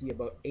 because I see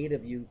about 8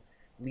 of you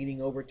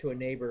leaning over to a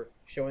neighbor,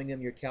 showing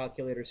them your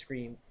calculator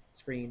screen,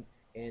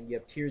 and you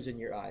have tears in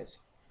your eyes.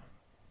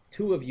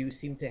 2 of you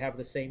seem to have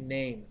the same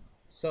name.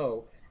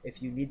 So,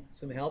 if you need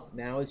some help,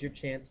 now is your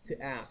chance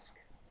to ask.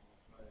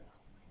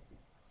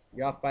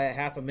 You're off by a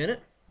half a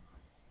minute.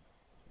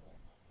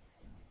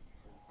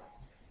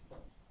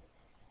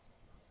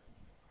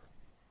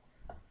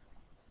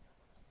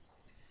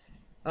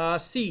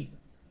 C.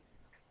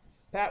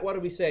 Pat, what do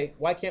we say?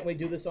 Why can't we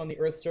do this on the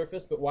Earth's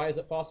surface, but why is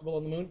it possible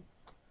on the moon?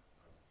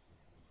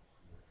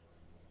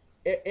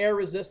 Air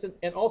resistance,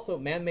 and also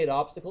man-made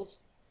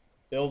obstacles,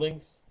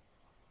 buildings,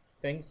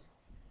 things,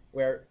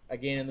 where,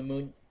 again, in the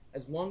moon,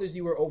 as long as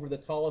you were over the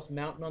tallest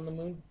mountain on the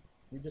moon,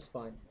 you're just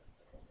fine.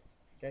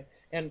 Okay?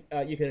 And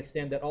you can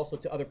extend that also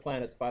to other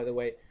planets, by the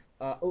way.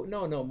 Oh,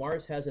 no,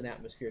 Mars has an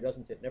atmosphere,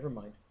 doesn't it? Never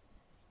mind.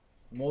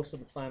 Most of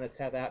the planets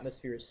have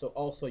atmospheres, so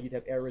also you'd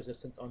have air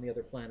resistance on the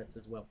other planets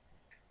as well.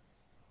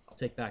 I'll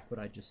take back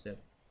what I just said.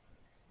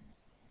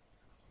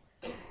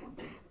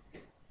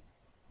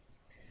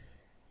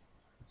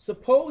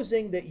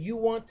 Supposing that you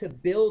want to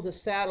build a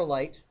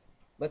satellite,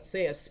 let's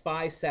say a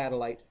spy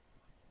satellite,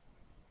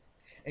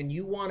 and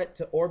you want it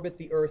to orbit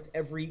the Earth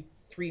every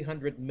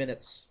 300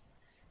 minutes.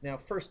 Now,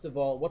 first of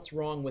all, what's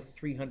wrong with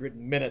 300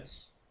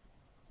 minutes?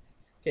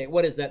 Okay,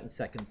 what is that in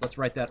seconds? Let's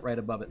write that right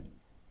above it.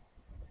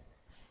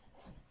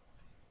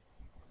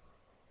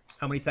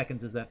 How many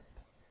seconds is that?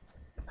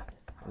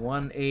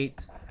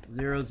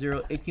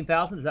 1800,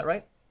 18,000, is that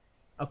right?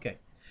 Okay.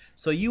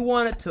 So you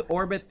want it to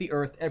orbit the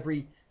Earth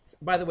every,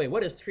 by the way,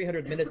 what is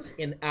 300 minutes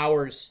in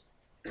hours?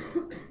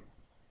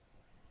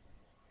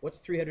 What's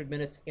 300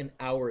 minutes in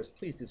hours?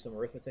 Please do some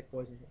arithmetic,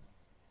 boys and girls.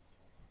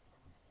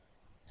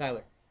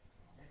 Tyler.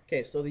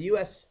 Okay, so the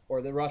US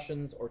or the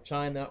Russians or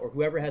China or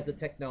whoever has the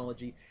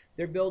technology,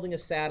 they're building a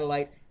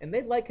satellite, and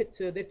they'd like it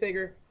to, they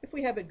figure, if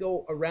we have it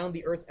go around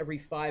the Earth every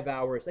 5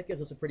 hours, that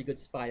gives us a pretty good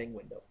spying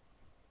window.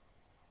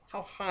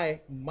 How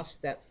high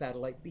must that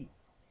satellite be?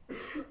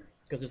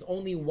 Because there's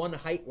only one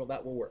height where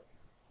that will work.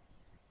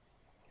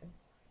 Okay.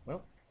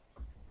 Well,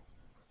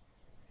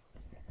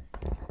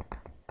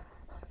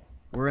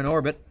 we're in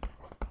orbit,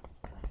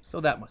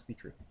 so that must be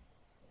true.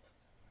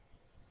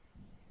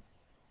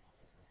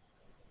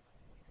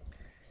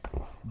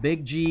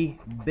 Big G,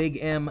 big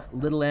M,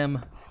 little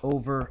m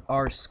over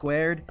r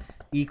squared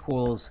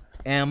equals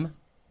m.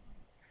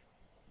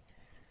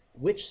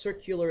 Which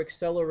circular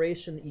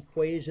acceleration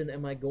equation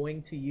am I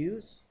going to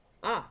use?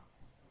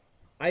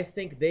 I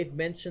think they've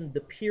mentioned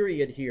the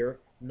period here,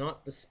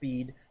 not the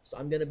speed. So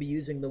I'm going to be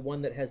using the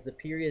one that has the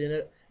period in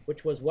it,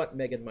 which was what,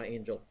 Megan, my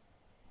angel?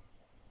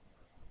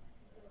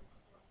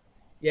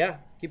 Yeah,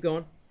 keep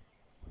going.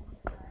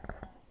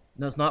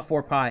 No, it's not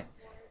 4 pi.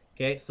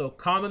 Okay, so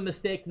common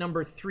mistake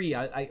number 3.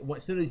 As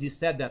soon as you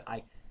said that,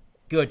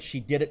 good, she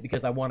did it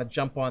because I want to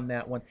jump on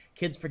that one.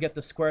 Kids forget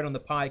the square on the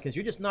pi because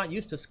you're just not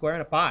used to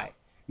squaring a pi.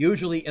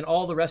 Usually in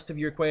all the rest of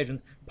your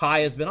equations, pi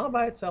has been all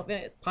by itself.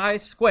 Pi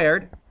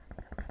squared.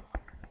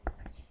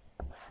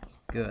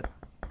 Good.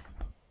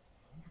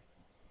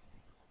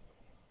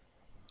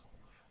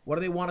 What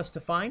do they want us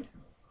to find?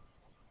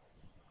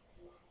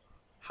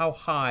 How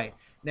high?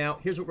 Now,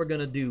 here's what we're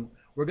going to do.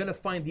 We're going to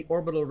find the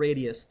orbital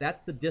radius.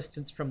 That's the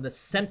distance from the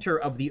center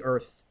of the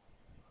Earth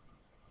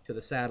to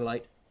the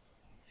satellite.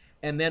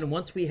 And then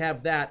once we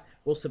have that,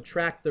 we'll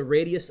subtract the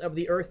radius of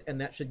the Earth,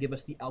 and that should give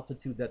us the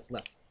altitude that's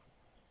left.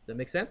 Does that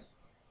make sense?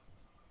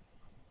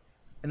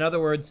 In other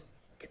words,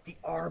 get the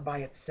r by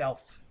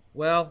itself.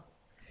 Well,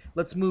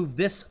 let's move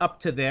this up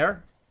to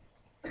there.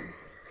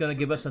 It's going to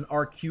give us an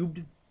r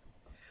cubed.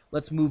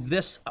 Let's move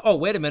this. Oh,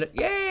 wait a minute.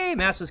 Yay,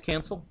 masses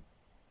cancel.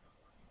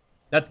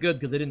 That's good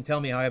because they didn't tell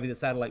me how heavy the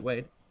satellite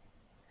weighed.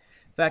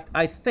 In fact,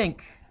 I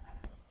think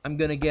I'm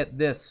going to get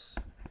this.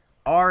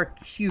 R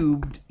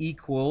cubed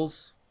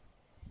equals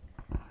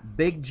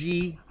big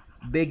G,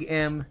 big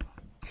M,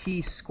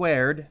 T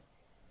squared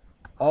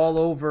all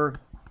over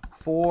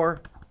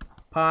 4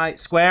 pi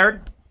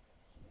squared.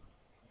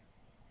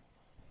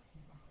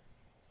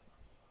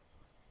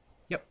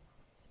 Yep.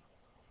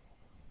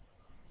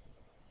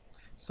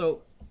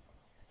 So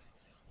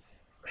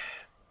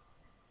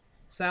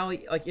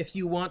Sally, like if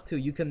you want to,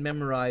 you can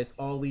memorize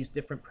all these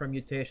different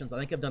permutations. I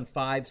think I've done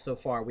 5 so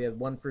far. We have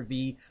one for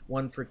V,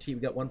 one for T, we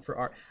got one for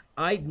R.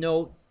 I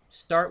know,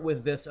 start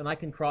with this, and I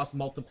can cross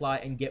multiply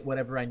and get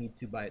whatever I need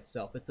to by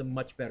itself. It's a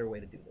much better way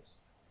to do this.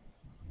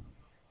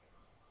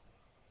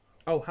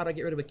 Oh, how do I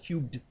get rid of a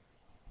cubed?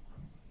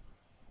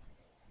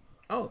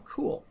 Oh,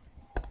 cool.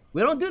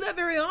 We don't do that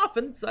very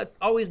often, so it's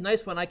always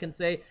nice when I can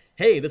say,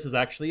 hey, this is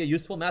actually a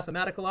useful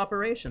mathematical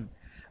operation.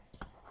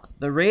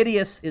 The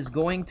radius is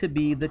going to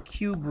be the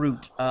cube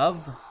root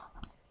of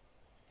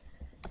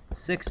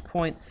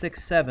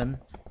 6.67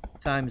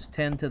 times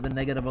 10 to the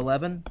negative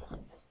 11.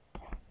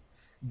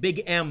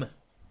 Big M.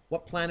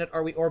 What planet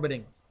are we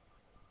orbiting?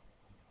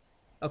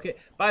 Okay,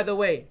 by the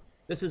way,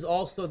 this is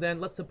also then,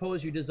 let's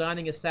suppose you're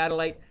designing a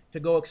satellite to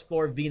go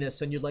explore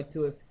Venus, and you'd like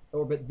to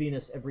orbit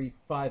Venus every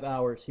 5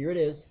 hours. Here it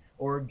is.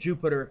 Or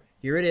Jupiter.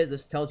 Here it is.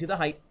 This tells you the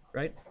height,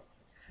 right?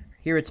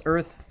 Here it's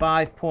Earth,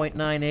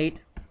 5.98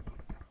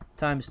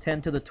 times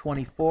 10 to the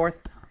 24th.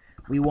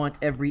 We want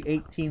every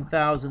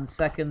 18,000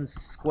 seconds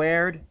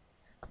squared,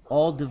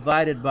 all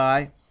divided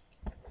by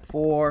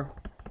 4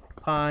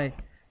 pi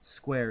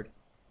squared.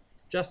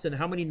 Justin,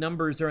 how many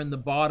numbers are in the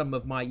bottom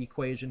of my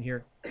equation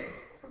here?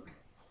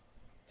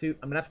 2.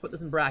 I'm going to have to put this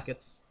in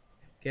brackets.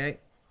 Okay?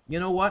 You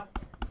know what?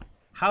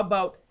 How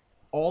about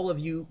all of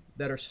you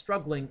that are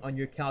struggling on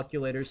your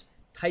calculators,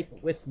 type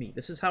with me.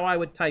 This is how I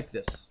would type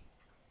this.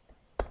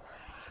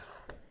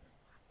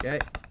 Okay?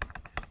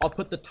 I'll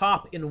put the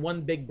top in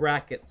one big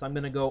bracket. So I'm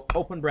going to go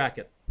open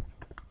bracket.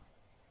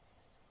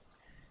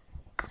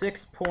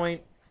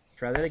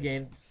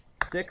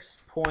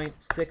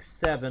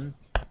 6.67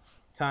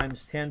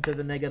 times 10 to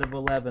the negative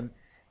 11.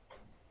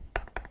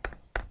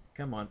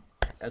 Come on.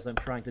 As I'm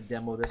trying to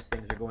demo this,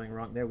 things are going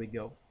wrong. There we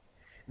go.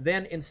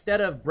 Then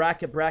instead of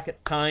bracket,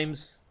 bracket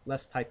times,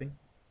 less typing,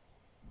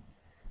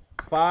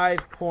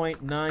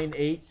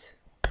 5.98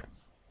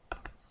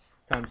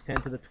 times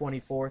 10 to the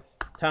 24th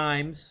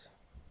times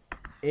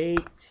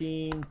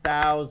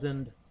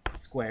 18,000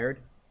 squared.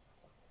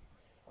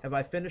 Have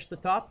I finished the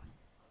top?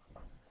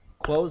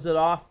 Close it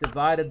off,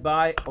 divided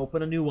by,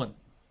 open a new one.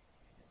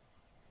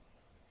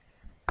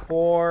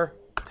 4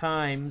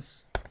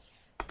 times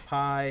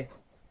pi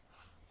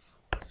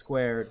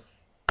squared.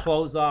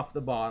 Close off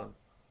the bottom.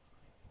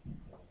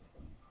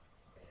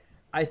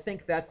 I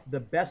think that's the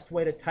best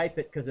way to type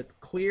it because it's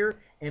clear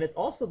and it's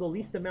also the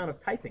least amount of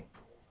typing.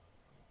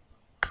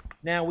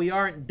 Now we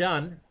aren't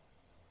done.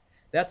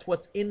 That's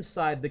what's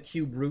inside the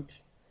cube root.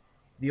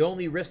 The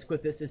only risk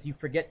with this is you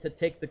forget to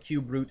take the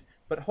cube root,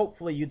 but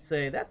hopefully you'd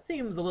say, that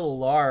seems a little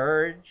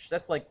large.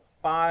 That's like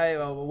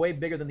 5, way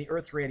bigger than the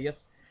Earth's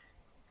radius.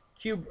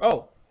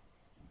 Oh,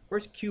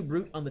 where's cube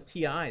root on the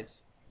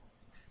TIs?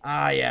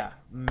 Ah, yeah,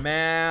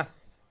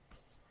 math,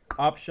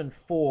 option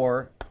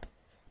 4,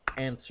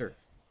 answer.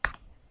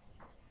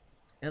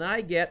 And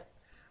I get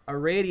a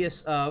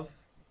radius of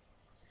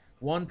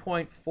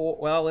 1.4,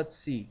 well, let's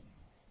see,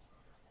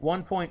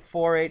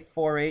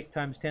 1.4848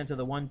 times 10 to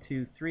the 1,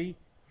 2, 3,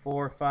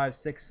 4, 5,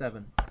 6,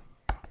 7.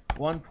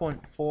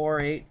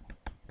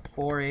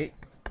 1.4848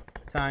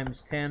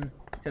 times 10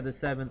 to the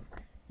 7th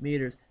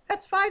meters.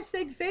 That's 5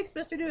 sig figs,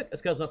 Mr. Dueck.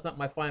 That's because that's not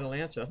my final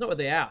answer. That's not what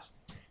they asked.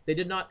 They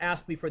did not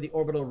ask me for the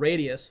orbital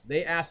radius.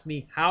 They asked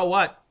me how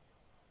what?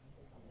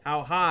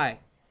 How high?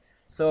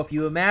 So if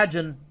you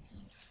imagine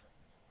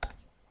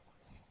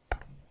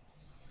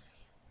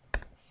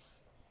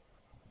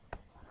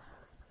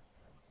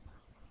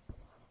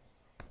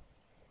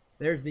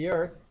there's the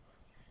Earth.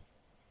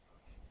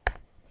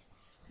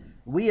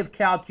 We have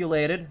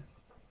calculated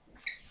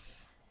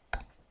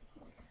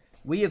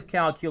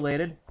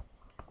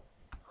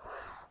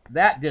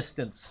that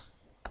distance.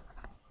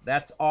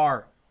 That's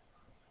R.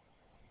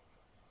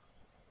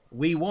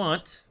 We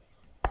want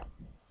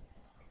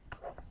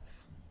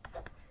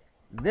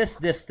this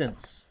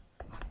distance.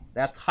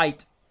 That's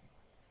height,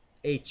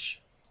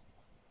 H.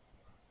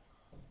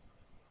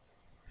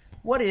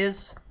 What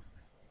is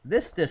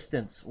this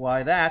distance?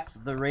 Why, that's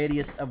the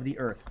radius of the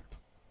Earth.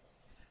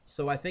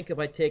 So I think if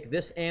I take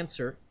this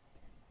answer,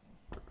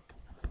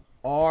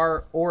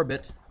 R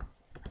orbit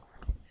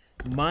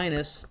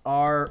minus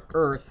R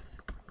Earth,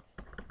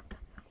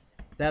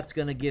 that's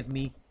going to give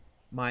me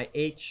my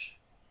H.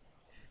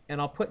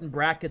 And I'll put in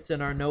brackets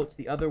in our notes,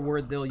 the other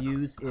word they'll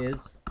use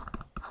is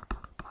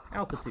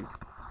altitude.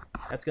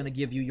 That's going to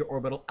give you your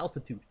orbital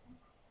altitude.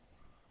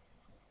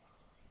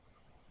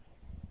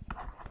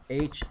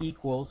 H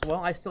equals, well,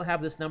 I still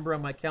have this number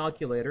on my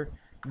calculator,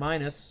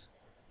 minus,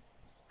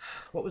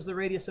 what was the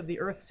radius of the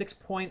Earth? 6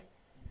 point...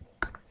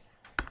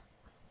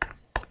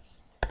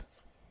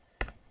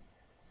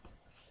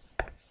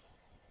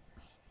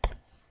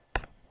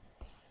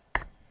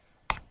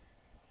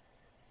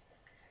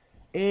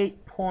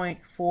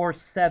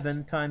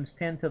 8.47 times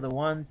 10 to the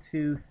 1,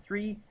 2,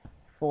 3,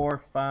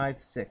 4, 5,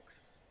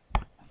 6.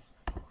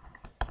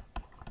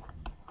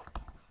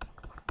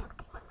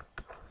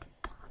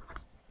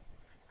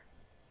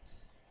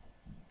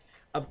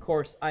 Of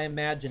course, I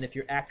imagine if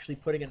you're actually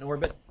putting it in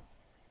orbit,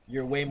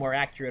 you're way more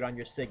accurate on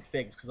your sig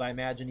figs, because I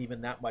imagine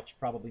even that much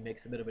probably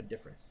makes a bit of a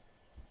difference.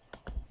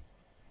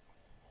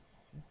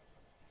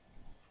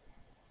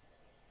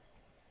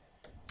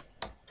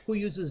 Who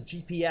uses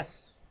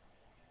GPS?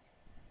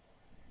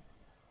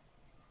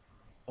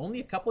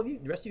 Only a couple of you?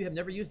 The rest of you have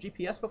never used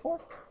GPS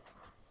before?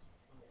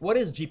 What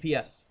is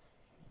GPS?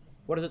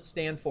 What does it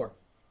stand for?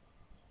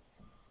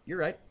 You're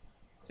right.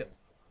 That's it.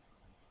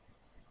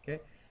 Okay.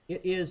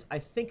 It is, I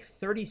think,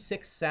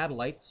 36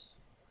 satellites,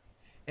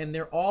 and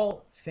they're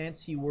all,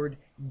 fancy word,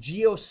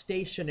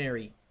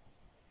 geostationary.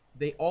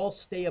 They all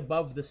stay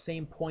above the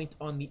same point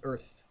on the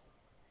Earth.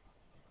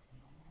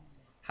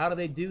 How do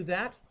they do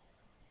that?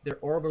 Their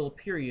orbital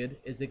period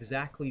is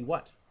exactly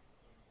what?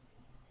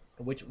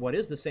 What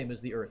is the same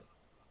as the Earth?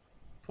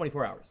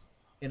 24 hours.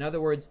 In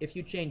other words, if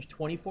you change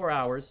 24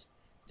 hours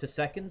to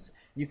seconds,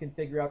 you can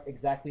figure out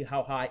exactly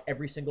how high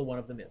every single one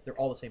of them is. They're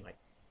all the same height.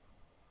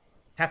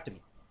 Have to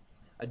be.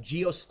 A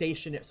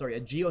geosynchronous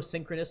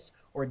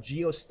or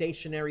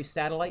geostationary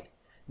satellite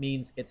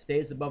means it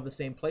stays above the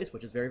same place,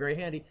 which is very, very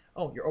handy.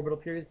 Oh, your orbital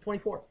period is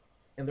 24,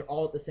 and they're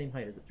all at the same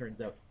height, as it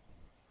turns out.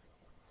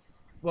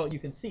 Well, you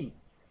can see,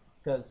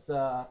 because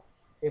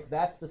if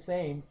that's the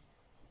same,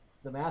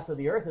 the mass of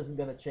the Earth isn't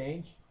going to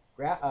change.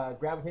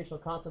 Gravitational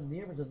constant in the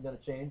universe isn't going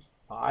to change.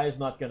 Pi is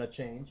not going to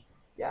change.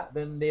 Yeah,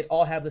 then they'd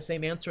all have the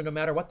same answer no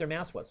matter what their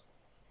mass was.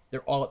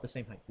 They're all at the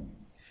same height.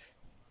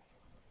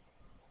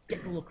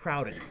 Getting a little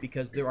crowded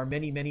because there are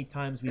many, many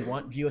times we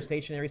want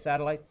geostationary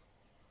satellites.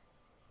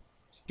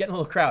 It's getting a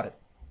little crowded.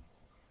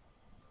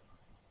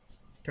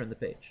 Turn the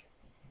page.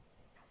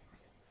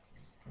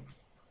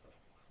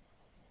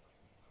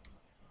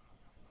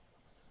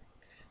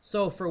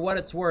 So for what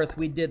it's worth,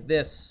 we did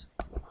this.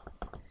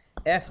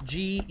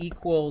 Fg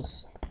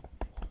equals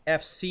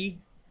Fc.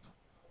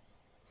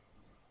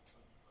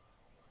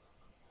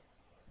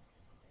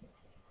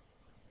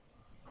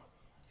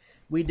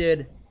 We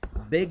did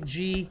big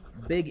G,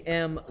 big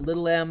M,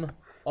 little m,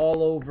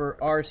 all over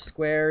r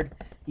squared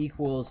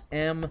equals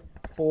m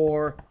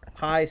for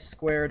pi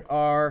squared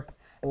r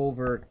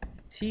over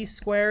t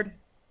squared.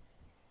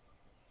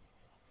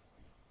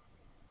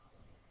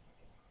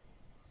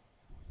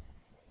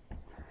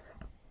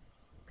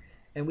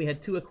 And we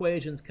had two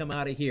equations come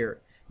out of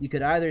here. You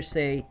could either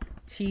say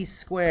t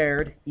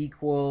squared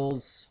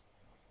equals,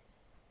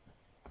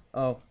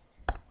 oh,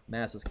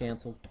 mass is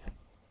canceled.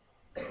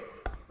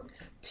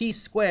 T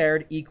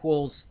squared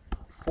equals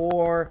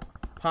 4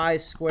 pi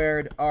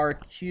squared r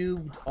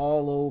cubed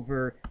all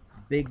over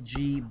big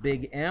G,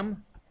 big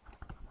M.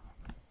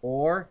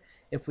 Or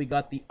if we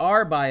got the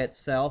r by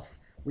itself,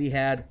 we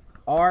had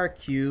r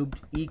cubed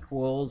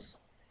equals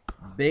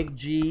big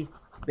G,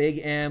 big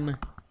M,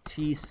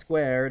 t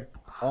squared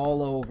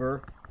all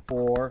over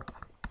 4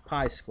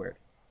 pi squared.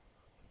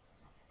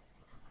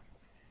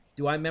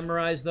 Do I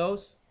memorize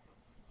those?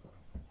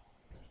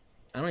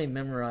 I don't even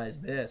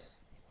memorize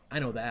this. I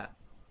know that.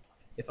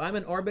 If I'm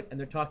in orbit and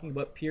they're talking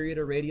about period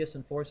or radius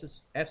and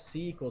forces, Fc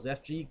equals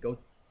Fg, go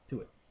to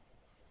it.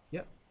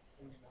 Yep.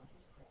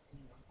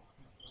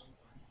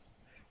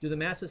 Do the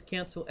masses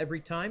cancel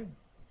every time?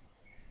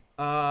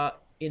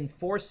 In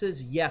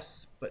forces,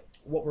 yes. But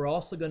what we're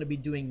also going to be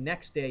doing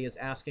next day is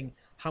asking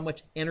how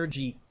much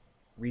energy,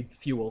 read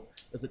fuel,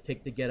 does it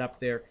take to get up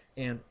there?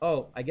 And,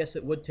 oh, I guess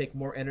it would take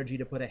more energy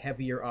to put a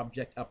heavier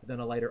object up than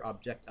a lighter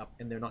object up,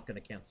 and they're not going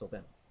to cancel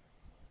then.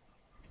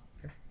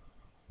 Okay.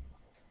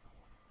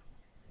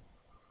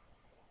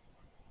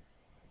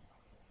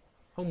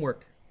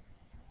 Homework.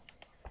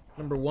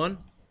 Number 1.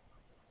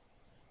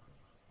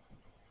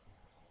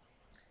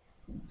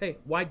 Hey,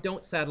 why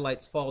don't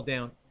satellites fall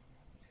down?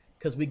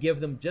 Because we give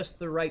them just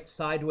the right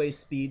sideways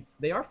speeds.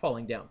 They are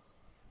falling down,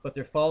 but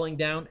they're falling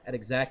down at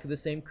exactly the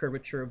same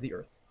curvature of the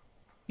Earth.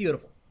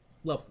 Beautiful.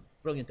 Lovely.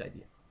 Brilliant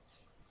idea.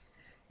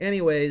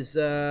 Anyways,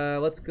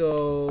 let's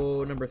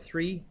go number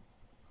 3.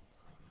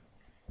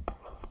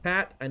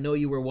 Pat, I know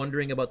you were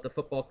wondering about the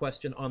football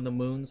question on the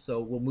moon, so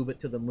we'll move it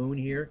to the moon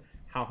here.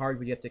 How hard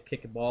would you have to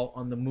kick a ball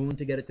on the moon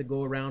to get it to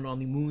go around on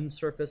the moon's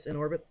surface in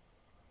orbit?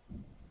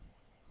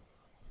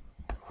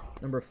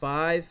 Number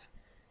 5.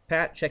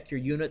 Pat, check your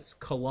units,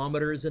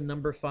 kilometers in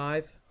number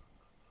 5.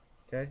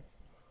 Okay.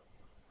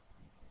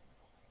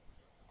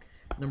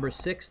 Number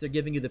 6, they're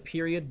giving you the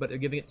period, but they're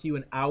giving it to you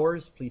in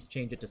hours. Please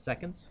change it to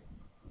seconds.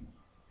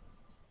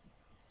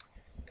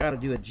 Got to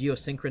do a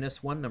geosynchronous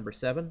one, number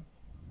 7.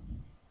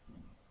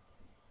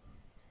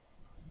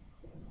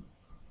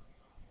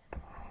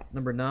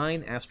 Number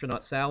 9,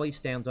 astronaut Sally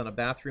stands on a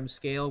bathroom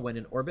scale when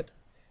in orbit.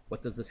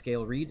 What does the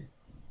scale read?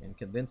 And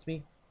convince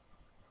me.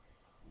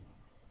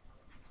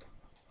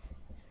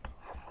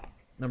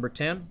 Number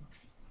 10.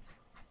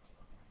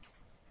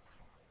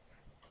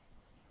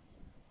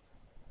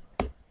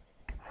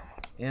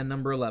 And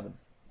number 11.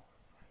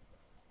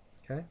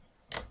 Okay.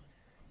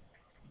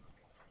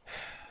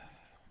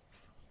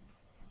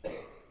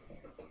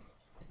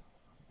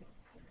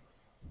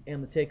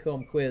 And the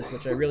take-home quiz,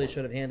 which I really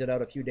should have handed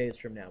out a few days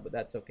from now, but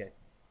that's okay.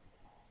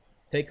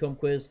 Take-home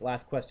quiz,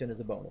 last question is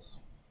a bonus.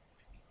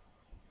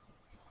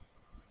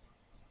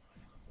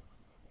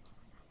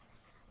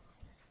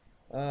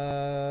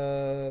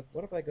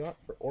 What have I got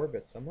for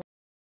orbits? I'm not